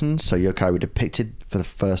illustrations, so yokai were depicted for the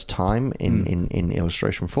first time in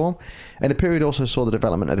illustration form. And the period also saw the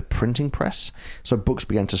development of the printing press, so books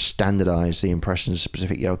began to standardize the impressions of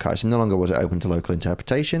specific yokai. So no longer was it open to local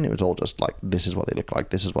interpretation, it was all just like, this is what they look like,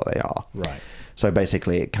 this is what they are. Right. So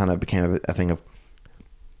basically it kind of became a thing of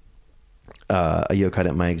a yokai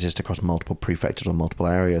that may exist across multiple prefectures or multiple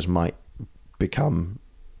areas might become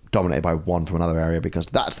dominated by one from another area because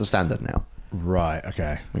that's the standard now. Right.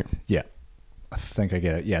 Okay. Yeah. I think I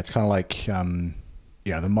get it. Yeah. It's kind of like, the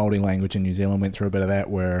Māori language in New Zealand went through a bit of that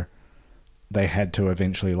where they had to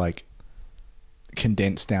eventually like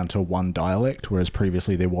condense down to one dialect, whereas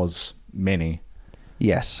previously there was many.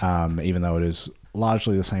 Yes. Even though it is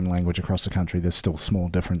largely the same language across the country, there's still small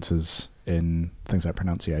differences in things like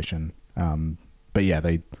pronunciation. But yeah,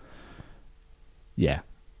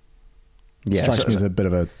 strikes me as a bit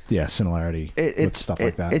of a similarity with stuff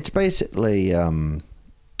like that. It's basically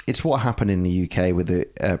it's what happened in the UK with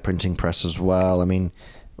the printing press as well. I mean,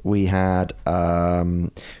 we had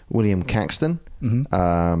William Caxton,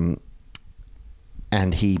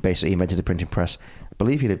 and he basically invented the printing press. I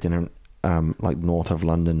believe he lived in like north of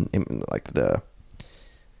London, in like the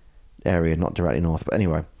area, not directly north, but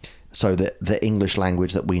anyway. So the English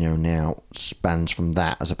language that we know now spans from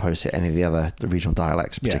that as opposed to any of the regional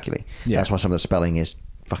dialects particularly. Yeah. That's why some of the spelling is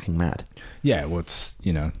fucking mad. Yeah, well, it's,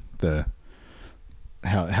 the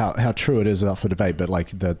how true it is up for debate, but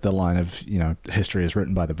like the line of, history is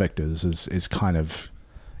written by the victors is kind of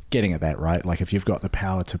getting at that, right? Like if you've got the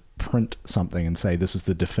power to print something and say this is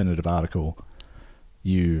the definitive article,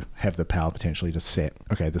 you have the power potentially to set,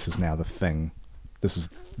 okay, this is now the thing. This is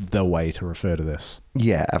the way to refer to this.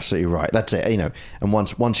 Yeah, absolutely right. That's it. And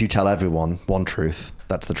once you tell everyone one truth,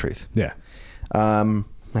 that's the truth. Yeah.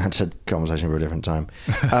 That's a conversation for a different time.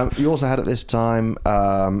 You also had at this time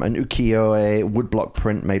an ukiyo-e woodblock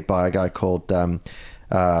print made by a guy called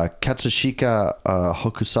Katsushika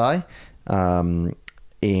Hokusai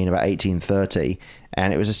in about 1830.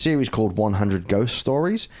 And it was a series called 100 Ghost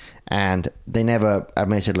Stories. And they never,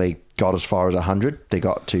 admittedly, got as far as 100. They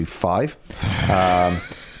got to 5.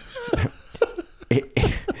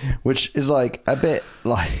 Which is like a bit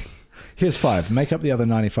like... Here's 5. Make up the other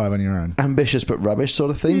 95 on your own. Ambitious but rubbish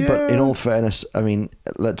sort of thing. Yeah. But in all fairness, I mean,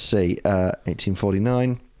 let's see,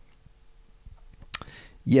 1849.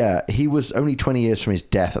 Yeah, he was only 20 years from his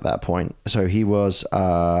death at that point. So he was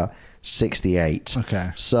 68.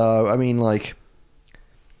 Okay. So, I mean, like...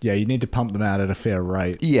 Yeah, you need to pump them out at a fair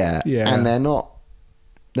rate. Yeah. Yeah. And they're not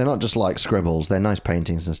just like scribbles. They're nice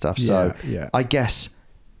paintings and stuff. So Yeah. I guess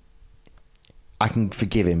I can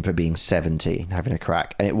forgive him for being 70 and having a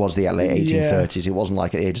crack. And it was the late 1830s. It wasn't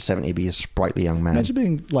like at the age of 70 he'd be a sprightly young man. Imagine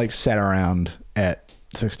being like sat around at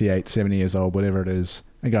 68, 70 years old, whatever it is,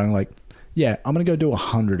 and going like, yeah, I'm going to go do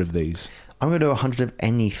 100 of these. I'm going to do 100 of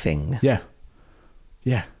anything. Yeah.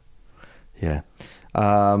 Yeah. Yeah.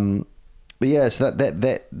 But yeah, so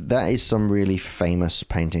that is some really famous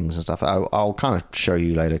paintings and stuff. I'll kind of show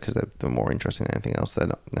you later because they're more interesting than anything else. They're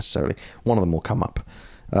not necessarily... One of them will come up.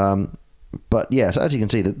 But yeah, so as you can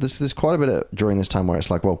see, there's quite a bit during this time where it's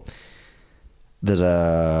like, well, there's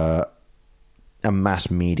a mass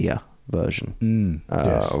media version,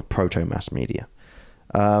 yes. or proto-mass media.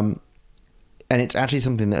 And it's actually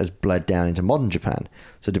something that has bled down into modern Japan.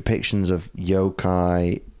 So depictions of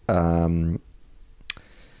yokai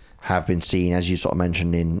have been seen, as you sort of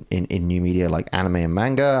mentioned, in new media like anime and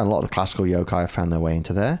manga, and a lot of the classical yokai have found their way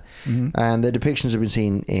into there. Mm-hmm. And the depictions have been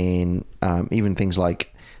seen in even things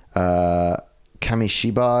like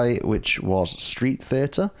Kamishibai, which was street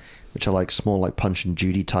theatre, which are like small like Punch and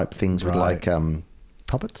Judy type things with like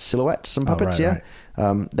puppets, silhouettes and puppets. Right.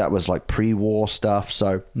 That was like pre-war stuff.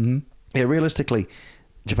 So yeah, realistically,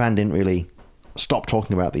 Japan didn't really stop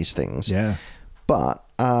talking about these things. Yeah, but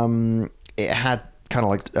it had kind of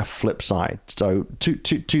like a flip side. So two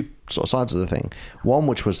sort of sides of the thing. One,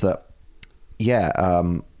 which was that,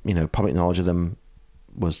 public knowledge of them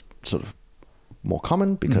was sort of more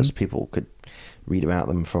common because people could read about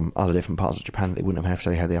them from other different parts of Japan that they wouldn't have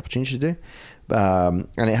necessarily had the opportunity to do. And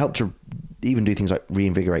it helped to even do things like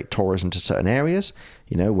reinvigorate tourism to certain areas,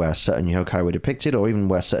 where certain yokai were depicted, or even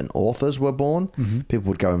where certain authors were born. People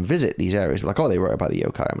would go and visit these areas, like, oh, they wrote about the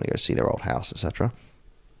yokai, I'm going to go see their old house, etc.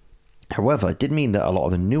 However, it did mean that a lot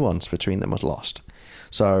of the nuance between them was lost.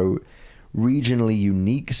 So regionally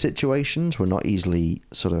unique situations were not easily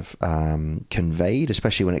sort of conveyed,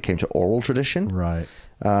 especially when it came to oral tradition. Right.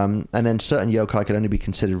 And then certain yokai could only be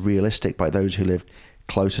considered realistic by those who lived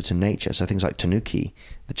closer to nature. So things like tanuki,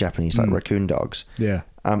 the Japanese like raccoon dogs. Yeah.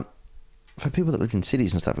 For people that lived in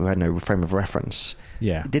cities and stuff who had no frame of reference,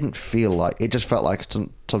 yeah, it didn't feel like... It just felt like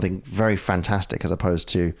something very fantastic as opposed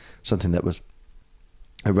to something that was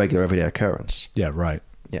a regular everyday occurrence. Yeah, right.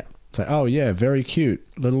 Yeah. It's like, oh yeah, very cute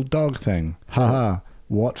little dog thing. Haha,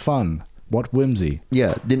 what fun. What whimsy.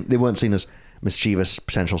 Yeah, they weren't seen as mischievous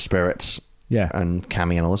potential spirits. Yeah. And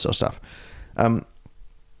kami and all this sort of stuff. And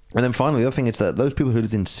then finally, the other thing is that those people who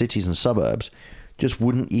lived in cities and suburbs just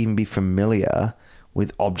wouldn't even be familiar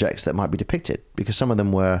with objects that might be depicted, because some of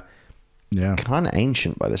them were kind of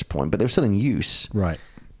ancient by this point, but they were still in use. Right.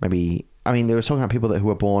 Maybe... I mean, they were talking about people who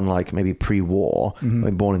were born like maybe pre-war,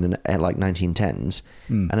 born in the like 1910s,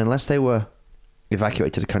 and unless they were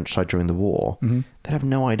evacuated to the countryside during the war, they'd have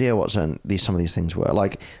no idea what some of these things were.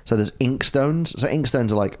 Like, so there's inkstones. So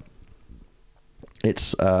inkstones are like,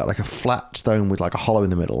 it's like a flat stone with like a hollow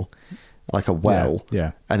in the middle, like a well,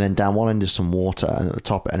 and then down one end is some water, and at the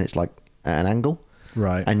top, and it's like at an angle,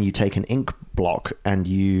 right? And you take an ink block and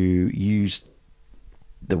you use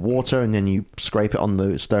the water, and then you scrape it on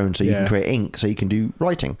the stone so you can create ink, so you can do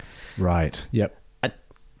writing. Right. Yep.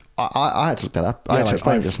 I had to look that up. I had to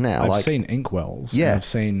explain it just now. I've seen inkwells. Yeah. I've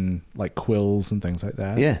seen like quills and things like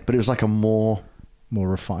that. Yeah, but it was like a more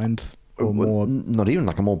refined, or more... Not even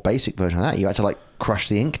like a more basic version of that. You had to like crush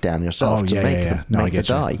the ink down yourself to make the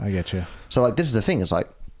dye. I get you. So like this is the thing. It's like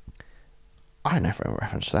I had no frame of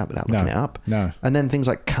reference to that without looking it up. No. And then things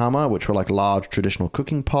like kama, which were like large traditional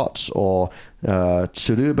cooking pots, or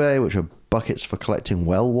tsurube, which were buckets for collecting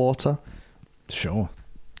well water. Sure.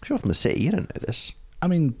 If you're from the city, you don't know this. I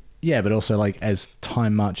mean, yeah, but also like as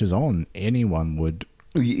time marches on, anyone would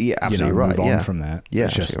Yeah, absolutely right. move on Yeah. from that. Yeah,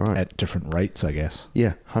 it's just absolutely right. at different rates, I guess.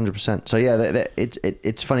 Yeah, 100%. So yeah,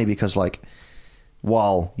 it's funny because like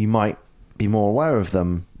while you might be more aware of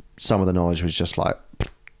them, some of the knowledge was just like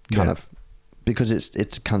kind Yeah. of because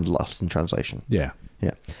it's kind of lost in translation. Yeah.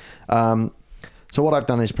 Yeah. So what I've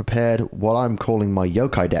done is prepared what I'm calling my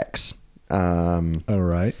yokai decks. All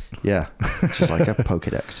right. Yeah, which is like a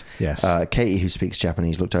Pokedex. Yes. Katie, who speaks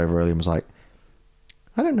Japanese, looked over earlier and was like,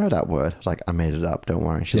 "I don't know that word." I was like, "I made it up. Don't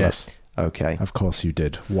worry." She's Yes. like, "Okay." Of course you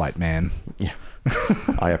did, white man. Yeah.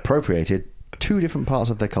 I appropriated 2 different parts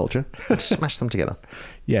of their culture and smashed them together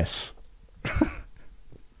Yes.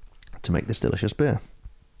 to make this delicious beer,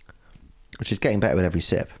 which is getting better with every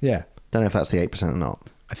sip. Yeah. Don't know if that's the 8% or not.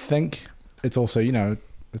 I think it's also,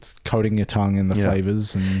 it's coating your tongue in the Yeah.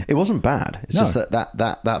 flavors and It wasn't bad. It's No. just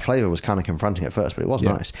that flavor was kind of confronting at first, but it was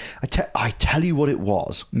Yeah. nice. I tell you what it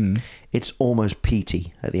was. It's almost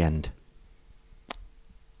peaty at the end.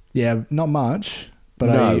 yeah, not much, but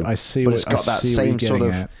No, I see. but what, it's got I that see what same you're sort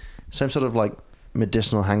getting of at. same sort of like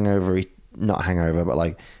medicinal hangover, not hangover, but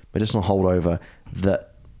like medicinal holdover that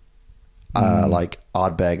like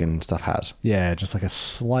Ardbeg and stuff has. Yeah, just like a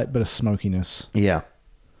slight bit of smokiness. Yeah.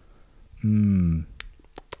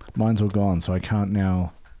 Mine's all gone, so I can't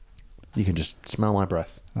now. You can just smell my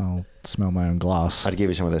breath. I'll smell my own glass. I'd give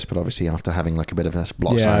you some of this, but obviously after having like a bit of a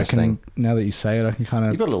block Yeah, I size can. thing. Now that you say it, I can kind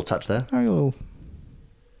You've of. got a little touch there. A little.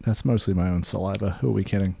 That's mostly my own saliva. Who are we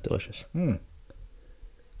kidding? Delicious.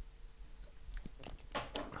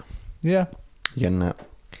 Yeah, You're getting that.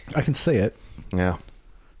 I can see it, Yeah.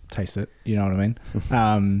 taste it. You know what I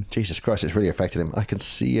mean? Jesus Christ, it's really affected him. I can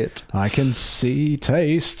see it. I can see,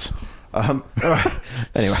 taste. All right.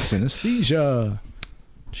 Anyway, Synesthesia.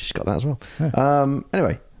 she's got that as well.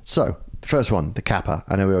 Anyway, so the first one, the Kappa.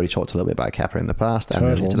 I know we already talked a little bit about Kappa in the past and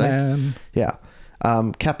earlier Turtle today. man. Yeah.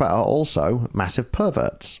 Kappa are also massive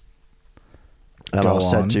perverts. And Go are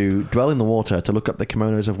said on. to dwell in the water to look up the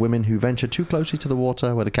kimonos of women who venture too closely to the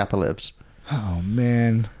water where the Kappa lives. Oh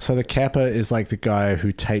man! So the Kappa is like the guy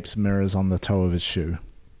who tapes mirrors on the toe of his shoe.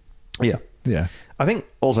 Yeah. Yeah. I think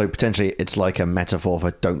also potentially it's like a metaphor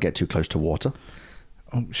for don't get too close to water.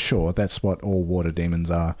 Oh, sure, that's what all water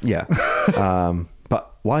demons are. Yeah.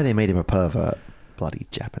 But why they made him a pervert? Bloody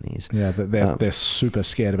Japanese. Yeah, they're super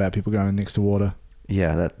scared about people going next to water.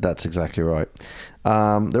 Yeah, that's exactly right.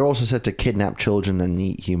 They're also said to kidnap children and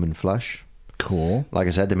eat human flesh. Cool. Like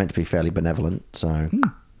I said, they're meant to be fairly benevolent, so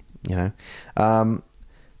you know.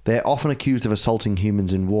 They're often accused of assaulting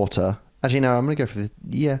humans in water. Actually, no, I'm going to go for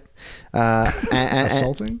the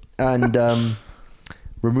Assaulting? and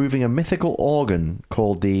removing a mythical organ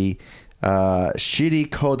called the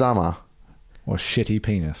shirikodama. Or shitty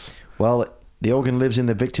penis. Well, the organ lives in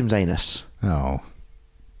the victim's anus. Oh.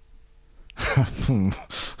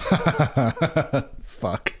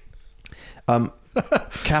 Fuck.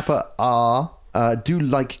 Kappa are do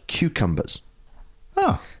like cucumbers.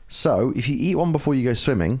 Oh. So, if you eat one before you go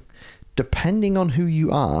swimming, depending on who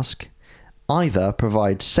you ask, either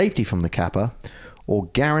provides safety from the Kappa or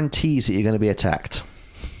guarantees that you're going to be attacked.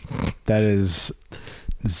 That is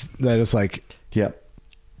like Yep.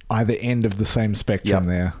 either end of the same spectrum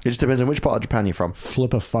there. It just depends on which part of Japan you're from.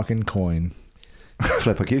 Flip a fucking coin.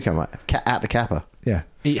 Flip a cucumber at the Kappa. Yeah.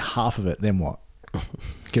 Eat half of it, then what?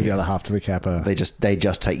 Give the other half to the Kappa. They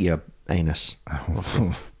just take your anus.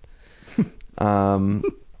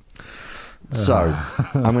 So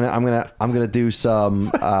I'm gonna do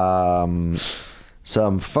some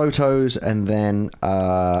photos and then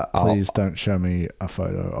Please don't show me a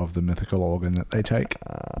photo of the mythical organ that they take.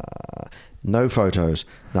 no photos.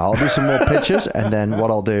 Now I'll do some more pictures and then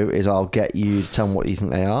what I'll do is I'll get you to tell me what you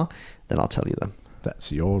think they are. Then I'll tell you them.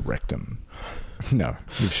 That's your rectum. No,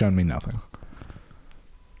 you've shown me nothing.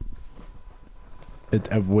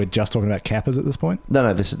 We're just talking about Kappas at this point?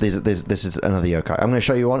 No, this is another yokai. I'm going to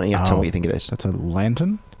show you one and you have to tell me what you think it is. That's a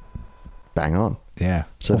lantern? Bang on. Yeah.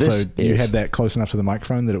 So also, this you is- had that close enough to the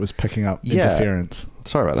microphone that it was picking up Yeah. interference.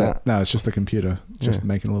 Sorry about that. No, it's just the computer. Just Yeah.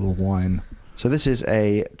 making a little whine. So this is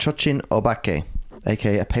a Chochin Obake,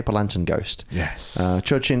 aka a paper lantern ghost. Yes.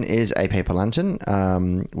 Chochin is a paper lantern,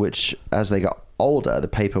 which as they got older, the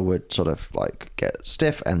paper would sort of like get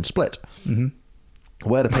stiff and split. Mm-hmm.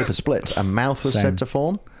 Where the paper splits, a mouth was Same. said to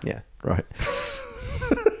form. Yeah, right.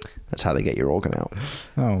 That's how they get your organ out.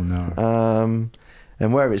 Oh, no.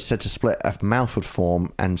 And where it's said to split, a mouth would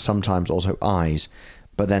form, and sometimes also eyes,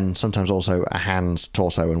 but then sometimes also a hand's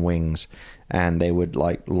torso and wings, and they would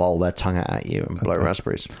like loll their tongue out at you and blow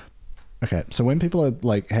raspberries. Okay, so when people are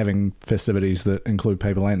like having festivities that include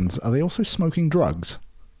paper lanterns, are they also smoking drugs?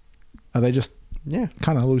 Are they just Yeah.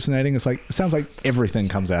 kind of hallucinating. It sounds like everything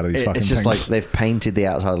comes out of these fucking It's just things. like they've painted the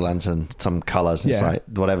outside of the lantern some colours. And It's Yeah. like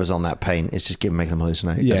whatever's on that paint, it's just making them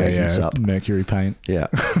hallucinate yeah, as it heats yeah, up. mercury paint. Yeah.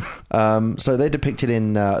 So they're depicted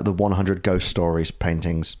in the 100 Ghost Stories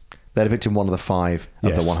paintings. They're depicted in one of the 5 of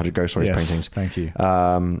Yes. the 100 Ghost Stories Yes, paintings. thank you.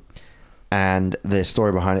 And the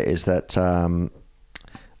story behind it is that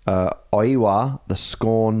Oiwa, the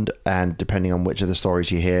scorned, and depending on which of the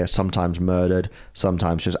stories you hear, sometimes murdered,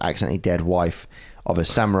 sometimes just accidentally dead wife of a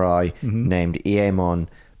samurai named Iemon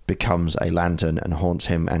becomes a lantern and haunts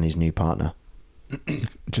him and his new partner.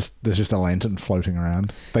 There's just a lantern floating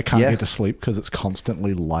around. They can't Yeah. get to sleep because it's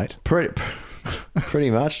constantly light.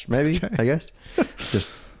 Pretty much, maybe, I guess.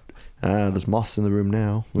 Just, there's moths in the room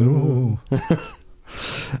now. Ooh.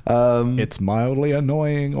 It's mildly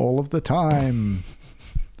annoying all of the time.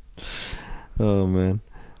 Oh, man.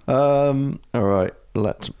 All right,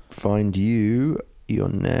 let's find you your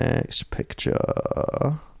next picture.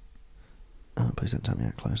 Oh, please don't tell me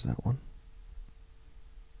I closed that one.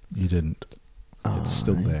 You didn't. It's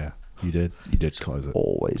still there. You did close it.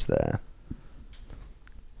 Always there.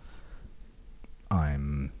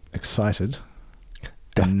 I'm excited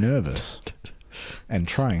and nervous and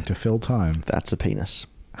trying to fill time. That's a penis.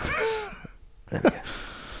 There we go.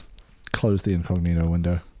 Close the incognito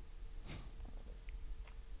window.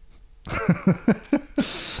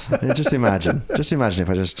 Yeah, just imagine if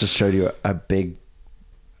I just showed you a big,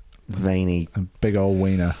 veiny. A big old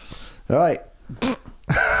wiener. All right.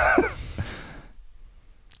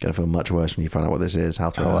 Gonna feel much worse when you find out what this is.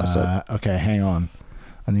 After all that said, Okay, hang on.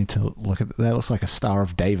 I need to look at that. Looks like a Star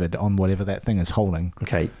of David on whatever that thing is holding.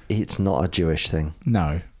 okay, it's not a Jewish thing.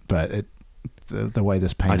 No, but the way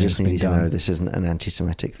this I painting just has need been you to done. know this isn't an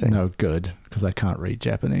anti-Semitic thing. No, good, because I can't read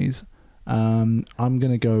Japanese. I'm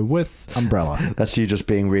gonna go with umbrella. That's you just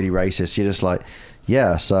being really racist. You're just like,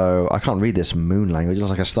 yeah, so I can't read this moon language. It's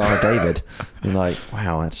like a Star of David. You're like,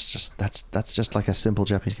 wow, that's just like a simple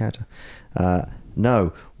Japanese character.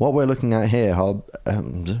 No, what we're looking at here, Hob.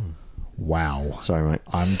 Wow. Sorry, Mike.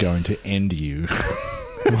 I'm going to end you.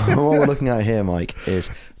 What we're looking at here, Mike, is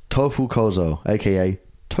Tofu Kozo, aka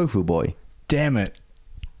Tofu Boy. Damn it.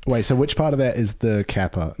 Wait, so which part of that is the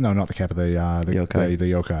kappa? No, not the kappa. The Yokai.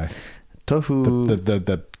 The yokai. Tofu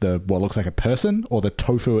The what looks like a person, or the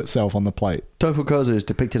tofu itself on the plate? Tofu Kozo is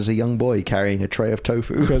depicted as a young boy carrying a tray of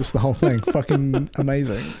tofu. That's the whole thing. Fucking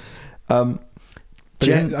amazing.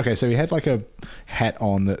 Okay, so he had like a hat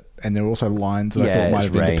on that, and there were also lines that I thought might it's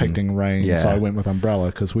have been rain. depicting rain. Yeah. So I went with umbrella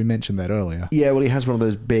because we mentioned that earlier. Yeah, well, he has one of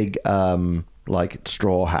those big, like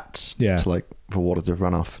straw hats, Yeah. to like for water to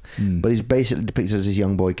run off. Mm. But he's basically depicted as this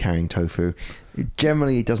young boy carrying tofu.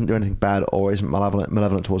 Generally, he doesn't do anything bad or isn't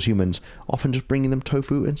malevolent towards humans. Often just bringing them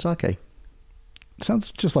tofu and sake.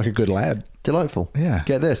 Sounds just like a good lad. Delightful. Yeah.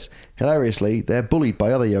 Get this. Hilariously, they're bullied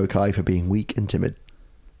by other yokai for being weak and timid.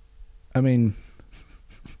 I mean,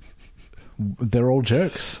 they're all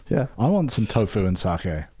jerks. Yeah. I want some tofu and sake.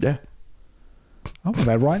 I Yeah. want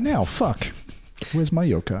that right now. Fuck. Where's my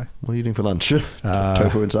yokai? What are you doing for lunch?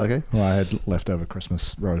 Tofu and sake? Well, I had leftover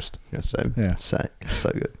Christmas roast. Yeah, same. Yeah. So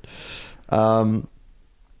good.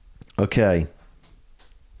 Okay.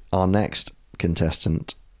 Our next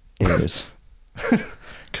contestant is...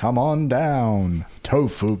 Come on down,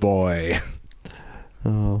 tofu boy.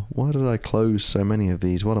 Oh, why did I close so many of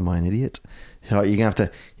these? What am I, an idiot? You're gonna have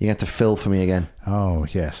to fill for me again. Oh,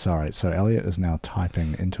 yes. All right. So Elliot is now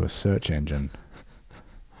typing into a search engine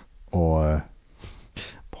or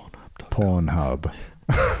Pornhub.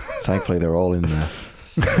 Thankfully, they're all in there.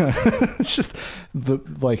 It's just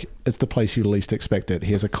it's the place you least expect it.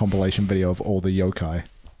 Here's a compilation video of all the yokai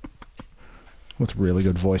with really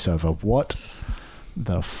good voiceover. What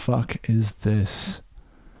the fuck is this?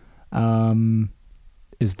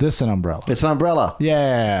 Is this an umbrella? It's an umbrella.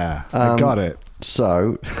 Yeah, I got it.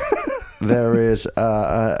 So there is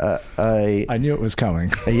I knew it was coming.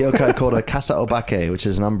 a yokai called a kasa obake, which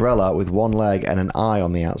is an umbrella with one leg and an eye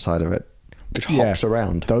on the outside of it, which hops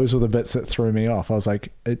around. Those were the bits that threw me off. I was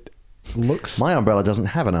like, it looks... My umbrella doesn't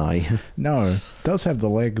have an eye. No, it does have the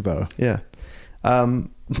leg, though. Yeah.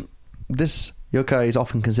 This yokai is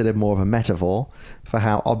often considered more of a metaphor for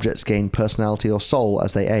how objects gain personality or soul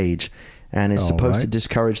as they age, and is supposed to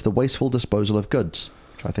discourage the wasteful disposal of goods,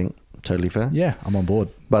 which I think totally fair. Yeah, I'm on board.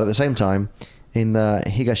 But at the same time, in the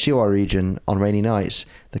Higashiwa region on rainy nights,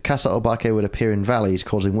 the kasa obake would appear in valleys,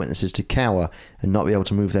 causing witnesses to cower and not be able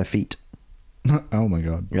to move their feet. Oh my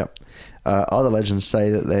god. Yep. Other legends say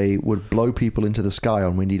that they would blow people into the sky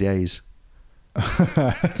on windy days.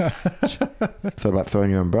 Thought about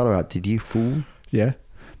throwing your umbrella out. Did you fool? Yeah.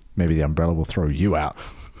 Maybe the umbrella will throw you out.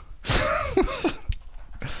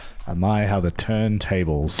 My, how the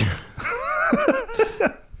turntables.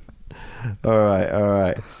 All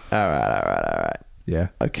right. Yeah.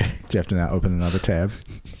 Okay. Do you have to now open another tab?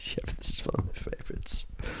 Yeah, this is one of my favourites.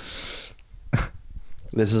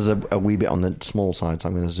 This is a wee bit on the small side, so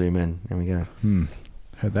I'm going to zoom in. There we go.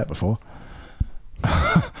 Heard that before.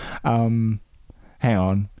 Hang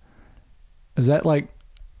on. Is that like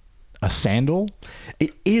a sandal?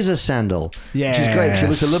 It is a sandal. Yes. Which is great because it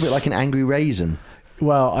looks a little bit like an angry raisin.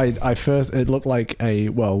 Well, I first, it looked like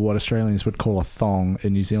what Australians would call a thong,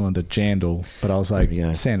 in New Zealand a jandal, but I was like,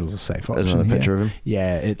 sandal's a safe option. There's another picture of him.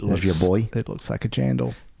 Yeah, it looks, your boy. It looks like a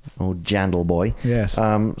jandal. Old jandal boy. Yes.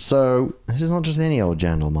 So this is not just any old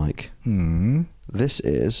jandal, Mike. This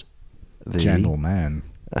is the Jandal man.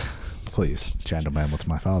 Please, Jandal man, what's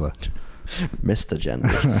my father? Mr.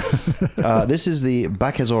 Jandal. This is the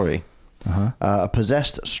Bakezori, a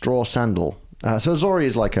possessed straw sandal. So Zori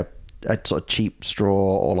is like a sort of cheap straw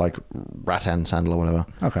or like rattan sandal or whatever.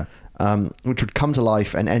 Okay. Which would come to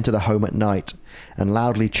life and enter the home at night and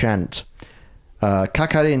loudly chant,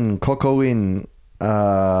 Kakarin, Kokoin,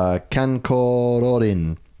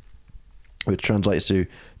 Kankororin, which translates to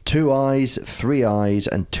 2 eyes, 3 eyes,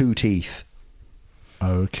 and 2 teeth.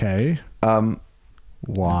 Okay.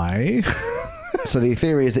 Why? So the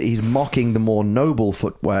theory is that he's mocking the more noble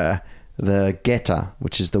footwear, the geta,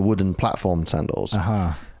 which is the wooden platform sandals.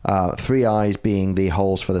 3 eyes being the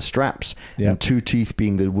holes for the straps, and 2 teeth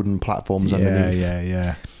being the wooden platforms underneath.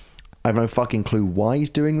 Yeah. I have no fucking clue why he's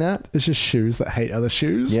doing that. It's just shoes that hate other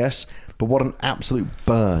shoes. Yes, but what an absolute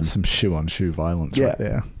burn. Some shoe-on-shoe violence right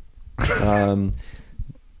there.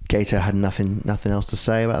 Gator had nothing else to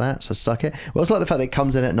say about that, so suck it. Well, it's like the fact that it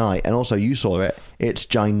comes in at night, and also you saw it, it's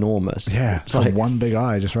ginormous. Yeah, it's like one big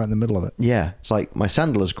eye just right in the middle of it. Yeah, it's like my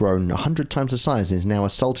sandal has grown 100 times the size and is now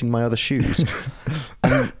assaulting my other shoes.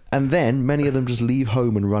 and then many of them just leave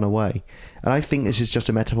home and run away. And I think this is just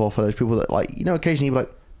a metaphor for those people that, like, you know, occasionally you're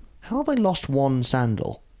like, how have I lost one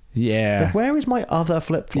sandal? Yeah. Like, where is my other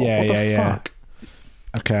flip-flop? What the fuck?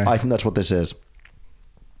 Okay. I think that's what this is.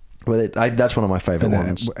 Well, that's one of my favourite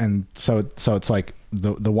ones. And so it's like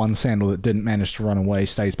the one sandal that didn't manage to run away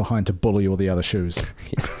stays behind to bully all the other shoes.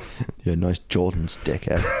 Yeah, nice Jordans,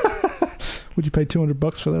 dickhead. Would you pay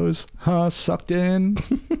 $200 for those? Sucked in.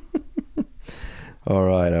 All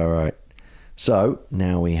right. So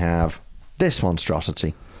now we have this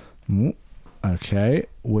monstrosity. Okay,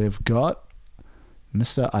 we've got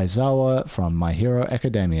Mr. Aizawa from My Hero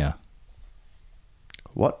Academia.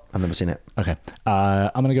 What? I've never seen it. Okay.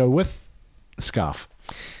 I'm going to go with Scarf.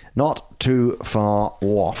 Not too far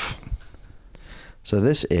off. So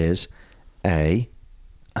this is a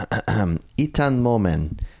Itan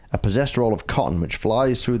Momen, a possessed roll of cotton which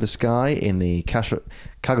flies through the sky in the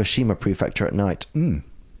Kagoshima prefecture at night.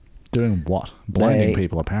 Doing what? Blinding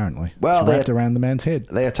people, apparently. Well, it's wrapped around the man's head.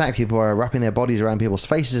 They attack people by wrapping their bodies around people's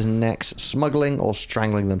faces and necks, smuggling or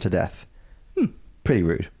strangling them to death. Pretty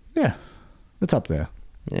rude. Yeah. It's up there.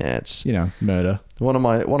 Yeah, it's murder. One of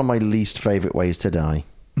my least favourite ways to die.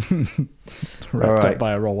 Wrapped up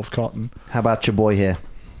by a roll of cotton. How about your boy here?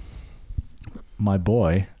 My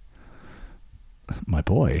boy,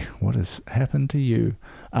 what has happened to you?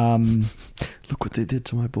 Look what they did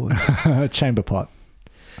to my boy. Chamber pot.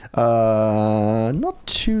 Not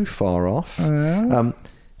too far off.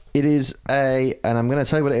 It is and I'm going to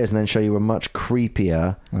tell you what it is and then show you a much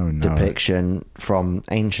creepier depiction from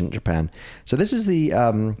ancient Japan. So this is the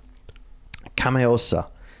kameosa.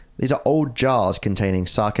 These are old jars containing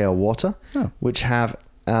sake or water, which have...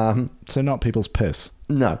 so not people's piss?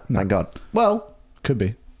 No, thank God. Well... Could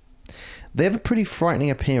be. They have a pretty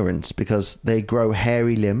frightening appearance because they grow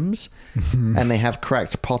hairy limbs and they have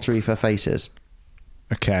cracked pottery for faces.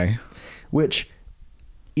 Okay. Which,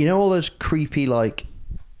 all those creepy, like,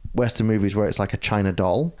 Western movies where it's like a China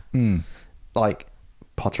doll? Like,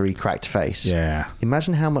 pottery cracked face. Yeah.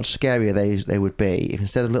 Imagine how much scarier they would be if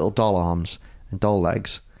instead of little doll arms and doll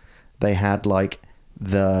legs, they had, like,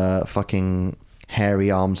 the fucking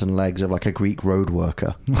hairy arms and legs of, like, a Greek road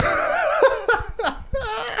worker.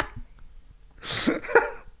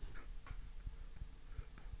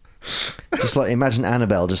 Just like imagine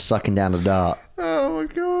Annabelle just sucking down a dart. Oh my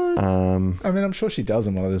god! I mean, I'm sure she does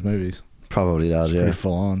in one of those movies. Probably does. Pretty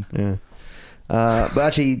full on. Yeah. But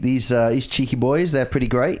actually, these cheeky boys, they're pretty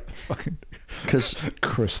great. Fucking because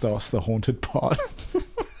Christos, the haunted pot.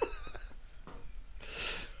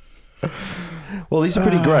 Well, these are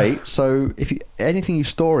pretty great. So if anything you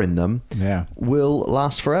store in them, will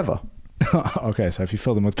last forever. Okay, so if you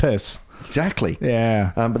fill them with piss, exactly.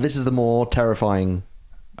 Yeah. But this is the more terrifying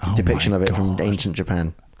depiction of it from ancient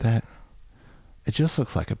Japan. It just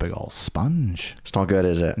looks like a big old sponge. It's not good,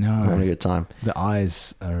 is it? No. Not having a good time. The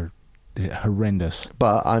eyes are horrendous.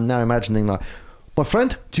 But I'm now imagining like, my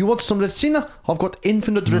friend, do you want some Retsina? I've got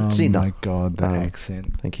infinite Retsina. Oh my god, the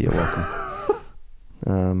accent. Thank you. You're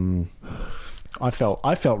welcome.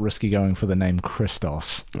 I felt risky going for the name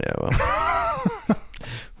Christos. Yeah, well.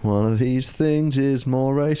 One of these things is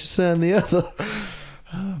more racist than the other.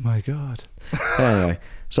 Oh my god. Anyway,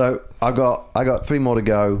 so I got 3 more to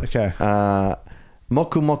go. Okay.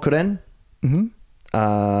 Moku Mokuren.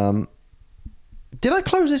 Mm-hmm. Did I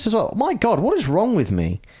close this as well? My God, what is wrong with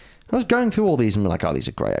me? I was going through all these and be like, oh, these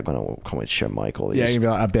are great. I'm going to come and show Mike all these. Yeah, you'd be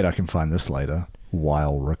like, I bet I can find this later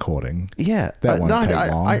while recording. Yeah. That won't take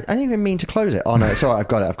long. I didn't even mean to close it. Oh, no, it's all right. I've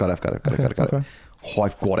got it. Okay. Oh,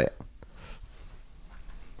 I've got it.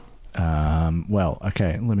 Well,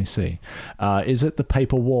 okay, let me see. Is it the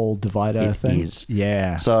paper wall divider thing? It is.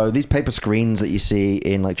 Yeah. So these paper screens that you see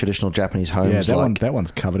in like traditional Japanese homes. Yeah, that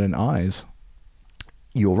one's covered in eyes.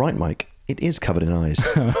 You're right, Mike. It is covered in eyes.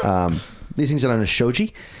 These things are known as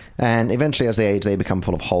shoji, and eventually, as they age, they become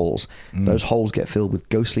full of holes. Those holes get filled with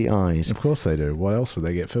ghostly eyes. Of course they do. What else would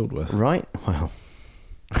they get filled with? Right? Well,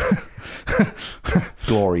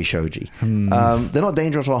 glory shoji. They're not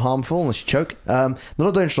dangerous or harmful unless you choke. They're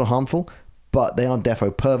not dangerous or harmful, but they are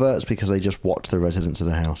defo perverts because they just watch the residents of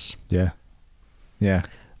the house. Yeah. Yeah.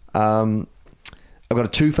 I've got a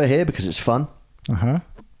 2 for here because it's fun. Uh-huh.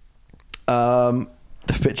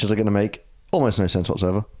 The pictures are going to make almost no sense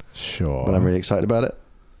whatsoever. Sure. But I'm really excited about it.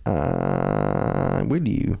 Will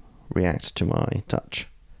you react to my touch?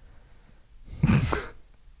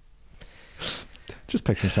 Just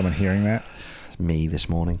picturing someone hearing that. It's me this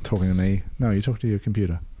morning. Talking to me. No, you talk to your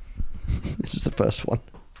computer. This is the first one.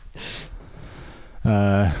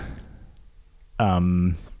 I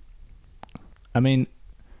mean,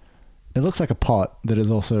 it looks like a pot that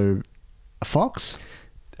is also a fox.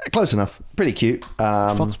 Close enough. Pretty cute.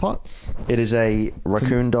 Fox pot? It is a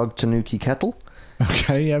raccoon dog tanuki kettle.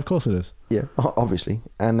 Okay, yeah, of course it is. Yeah, obviously.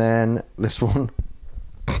 And then this one.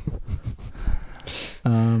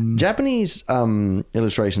 Japanese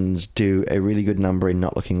illustrations do a really good number in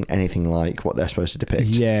not looking anything like what they're supposed to depict.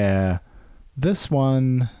 Yeah. This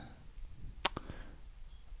one,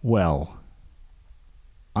 well,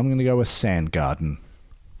 I'm going to go with Sand Garden.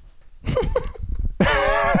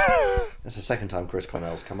 That's the second time Chris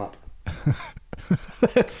Cornell's come up.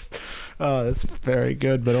 That's very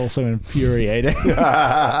good, but also infuriating.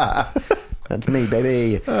 That's me,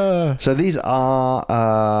 baby. So these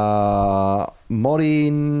are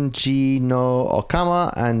Morinji no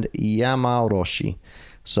Okama and Yamaroshi.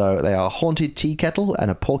 So they are a haunted tea kettle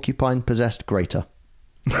and a porcupine-possessed grater.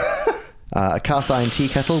 A cast iron tea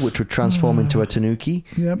kettle, which would transform into a tanuki,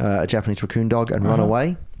 a Japanese raccoon dog, and run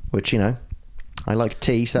away, which, you know, I like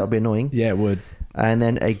tea, so that would be annoying. Yeah, it would. And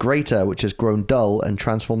then a grater, which has grown dull and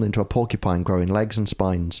transformed into a porcupine, growing legs and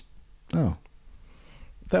spines. Oh.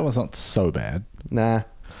 That was not so bad. Nah,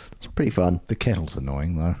 it's pretty fun. The kettle's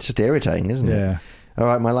annoying, though. It's just irritating, isn't it? Yeah. All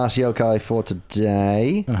right, my last yokai for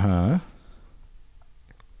today. Uh-huh.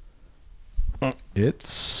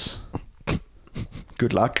 It's...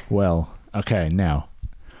 Good luck. Well, okay, now.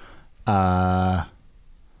 I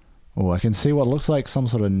can see what looks like some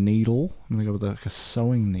sort of needle. I'm going to go with like a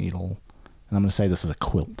sewing needle. And I'm going to say this is a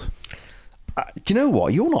quilt. Do you know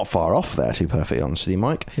what? You're not far off there, to be perfectly honest with you,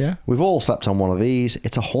 Mike. Yeah. We've all slept on one of these.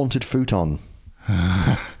 It's a haunted futon.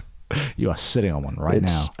 You are sitting on one right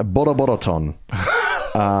It's now. a boroboroton.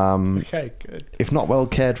 Okay, good. If not well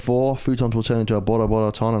cared for, futons will turn into a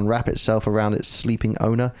boroboroton and wrap itself around its sleeping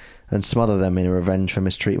owner and smother them in revenge for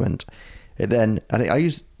mistreatment. It then, and I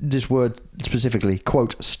use this word specifically,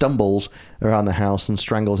 quote, stumbles around the house and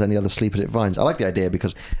strangles any other sleepers it finds. I like the idea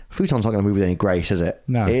because futon's not going to move with any grace, is it?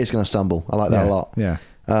 No. It is going to stumble. I like that a lot. Yeah.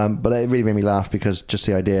 But it really made me laugh because just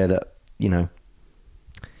the idea that, you know,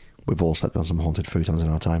 we've all slept on some haunted futons in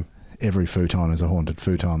our time. Every futon is a haunted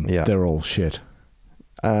futon. Yeah. They're all shit.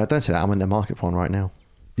 Don't say that. I'm in the market for one right now.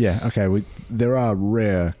 Yeah, okay. There are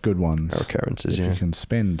rare good ones. Rare occurrences, if yeah. you can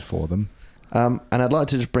spend for them. And I'd like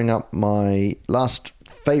to just bring up my last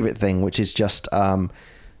favourite thing, which is just some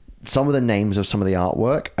of the names of some of the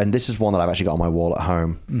artwork. And this is one that I've actually got on my wall at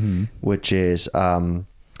home, which is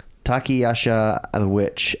Takiyasha the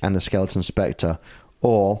Witch and the Skeleton Spectre,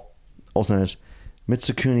 or also known as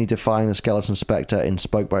Mitsukuni defying the Skeleton Spectre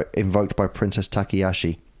invoked by Princess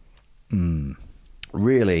Takayashi.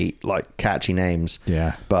 Really, like, catchy names.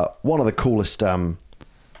 Yeah. But one of the coolest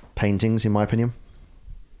paintings, in my opinion.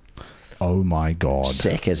 Oh my god.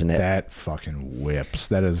 Sick, isn't it? That fucking whips.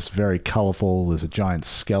 That is very colourful. There's a giant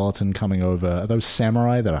skeleton coming over. Are those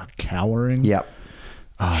samurai that are cowering? Yep.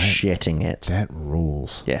 shitting it. That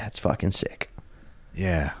rules. Yeah, it's fucking sick.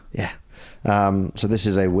 Yeah. Yeah. So this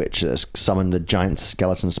is a witch that has summoned a giant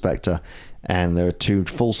skeleton spectre, and there are 2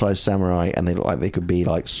 full-size samurai, and they look like they could be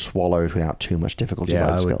like swallowed without too much difficulty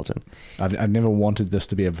by the skeleton. I've never wanted this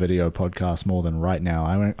to be a video podcast more than right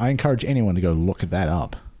now. I encourage anyone to go look that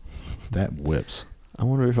up. That whips. I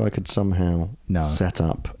wonder if I could somehow set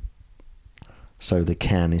up so the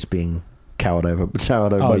can is being towered over by the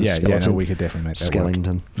skeleton. Yeah, no, we could definitely make that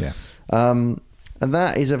skeleton. work. Yeah. And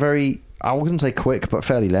that is a very, I wouldn't say quick, but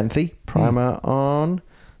fairly lengthy primer on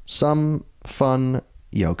some fun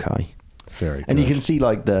yokai. Very good. And you can see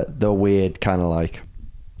like the weird kind of like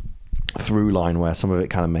through line where some of it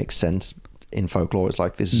kind of makes sense in folklore. It's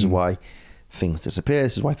like, this is why things disappear.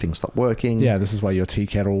 This is why things stop working. Yeah, this is why your tea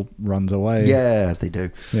kettle runs away. Yeah, as they do.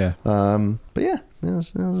 Yeah. But yeah,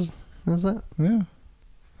 there's that. Yeah.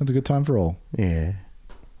 That's a good time for all. Yeah.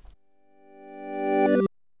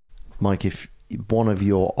 Mike, if one of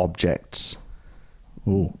your objects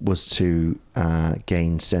was to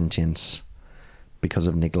gain sentience because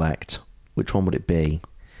of neglect, which one would it be,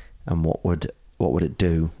 and what would it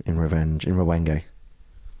do in Rwenge? Rwenge.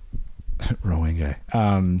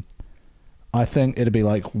 I think it'd be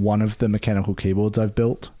like one of the mechanical keyboards I've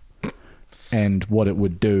built, and what it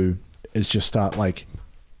would do is just start like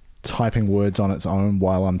typing words on its own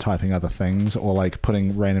while I'm typing other things, or like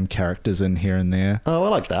putting random characters in here and there. Oh, I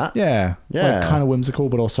like that. Yeah. Yeah. Like, kind of whimsical,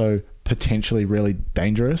 but also potentially really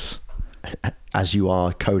dangerous. As you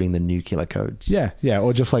are coding the nuclear codes. Yeah, yeah.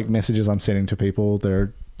 Or just like messages I'm sending to people that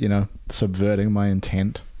are, subverting my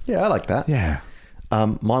intent. Yeah, I like that. Yeah.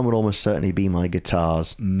 Mine would almost certainly be my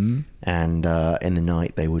guitars. And in the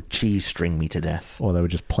night, they would cheese string me to death. Or they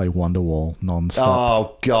would just play Wonderwall non-stop.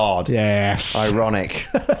 Oh, God. Yes. Ironic.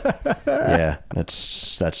 Yeah,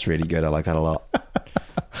 that's really good. I like that a lot.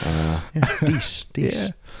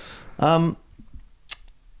 Dece. Yeah.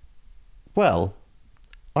 Well,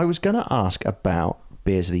 I was going to ask about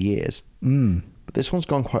Beers of the Years. But this one's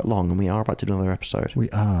gone quite long, and we are about to do another episode. We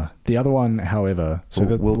are. The other one, however...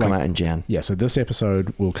 will come out in Jan. Yeah, so this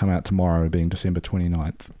episode will come out tomorrow, being December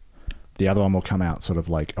 29th. The other one will come out sort of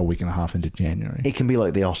like a week and a half into January. It can be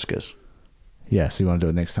like the Oscars. Yeah, so you want to do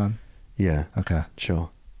it next time? Yeah. Okay. Sure.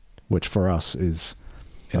 Which for us is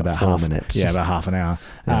in about 4 minutes. Yeah, about half an hour.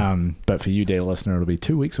 Yeah. But for you, dear listener, it'll be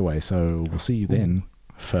 2 weeks away, so we'll see you then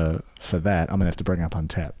for that. I'm going to have to bring up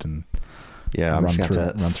Untapped and I'm just going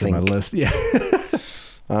to run through my list. Yeah.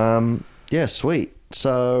 Yeah, sweet.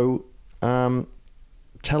 So, tell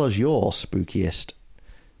us your spookiest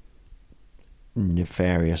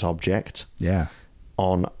nefarious object. Yeah.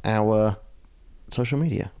 On our social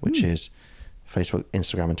media, which is Facebook,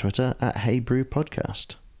 Instagram, and Twitter at Hey Brew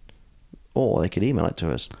Podcast. Or they could email it to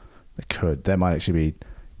us. They could. That might actually be...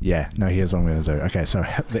 Yeah. No, here's what I'm going to do. Okay, so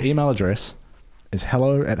the email address is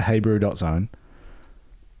hello@heybrew.zone.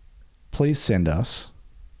 Please send us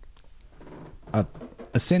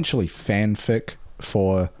essentially fanfic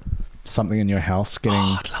for something in your house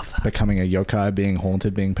becoming a yokai, being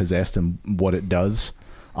haunted, being possessed, and what it does.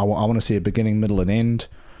 I want to see a beginning, middle, and end.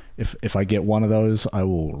 If I get one of those, I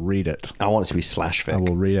will read it. I want it to be slash fic. I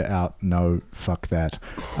will read it out. No, fuck that.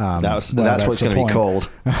 That's what it's going to be called.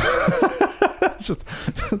 It's just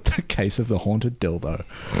the case of the haunted dildo.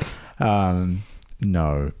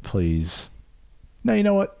 No, please. No, you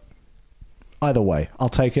know what? Either way, I'll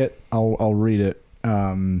take it. I'll read it.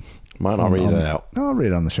 Might not read it out. No, I'll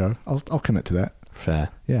read it on the show. I'll commit to that. Fair.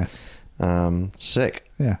 Yeah.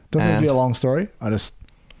 Sick. Yeah. Doesn't have to be a long story. I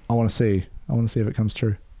want to see if it comes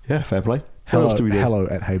true. Yeah, fair play. Hello, what else do we do?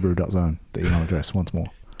 hello@heybrew.zone, the email address once more.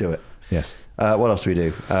 Do it. Yes. What else do we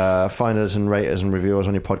do? Find us and rate us and review us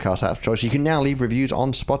on your podcast app of choice. You can now leave reviews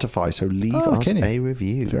on Spotify, so leave us a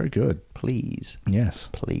review. Very good. Please. Yes.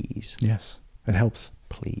 Please. Yes. It helps.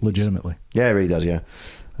 Please. Legitimately. Yeah, it really does, yeah.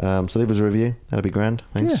 So leave us a review. That'd be grand.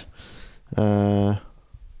 Thanks. Yeah.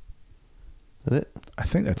 That's it? I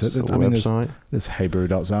think that's it. The website. There's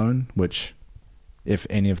heybrew.zone, which, if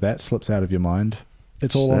any of that slips out of your mind,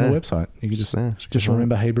 it's all on the website. You can just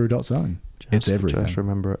remember heybrew.zone. It's everything. Just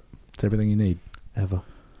remember it. It's everything you need. Ever.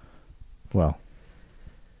 Well.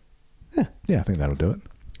 Yeah, I think that'll do it.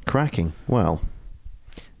 Cracking. Well,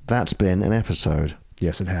 that's been an episode.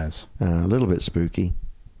 Yes, it has. A little bit spooky.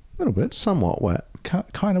 A little bit. Somewhat wet.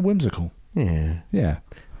 Kind of whimsical. Yeah. Yeah.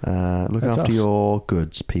 Look That's after us. your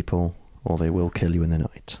goods, people, or they will kill you in the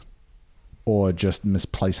night. Or just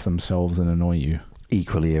misplace themselves and annoy you.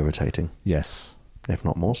 Equally irritating. Yes. If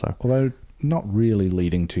not more so. Although not really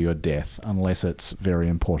leading to your death unless it's very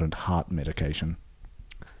important heart medication.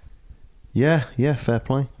 Yeah, fair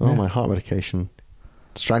play. Oh, Yeah. my heart medication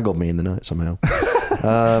strangled me in the night somehow.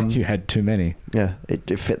 You had too many. Yeah,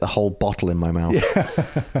 it fit the whole bottle in my mouth.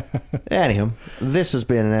 Anyhow, this has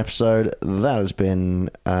been an episode that has been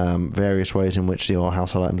various ways in which your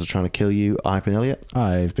household items are trying to kill you. I've been Elliot.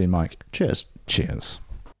 I've been Mike. Cheers. Cheers.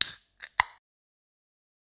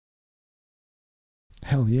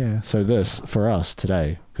 Hell yeah. So this, for us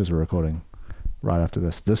today, because we're recording right after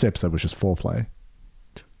this episode was just foreplay.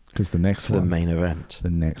 Because the next one... The main event. The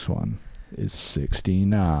next one is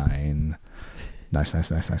 69.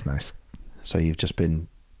 Nice. So you've just been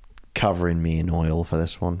covering me in oil for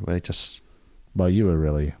this one. Really just... Well, you were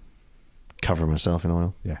really... Covering myself in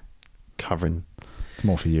oil. Yeah. Covering... It's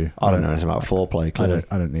more for you. I don't know anything about foreplay, clearly.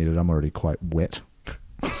 I don't need it. I'm already quite wet.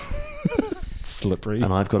 Slippery.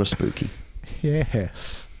 And I've got a spooky.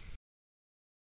 Yes.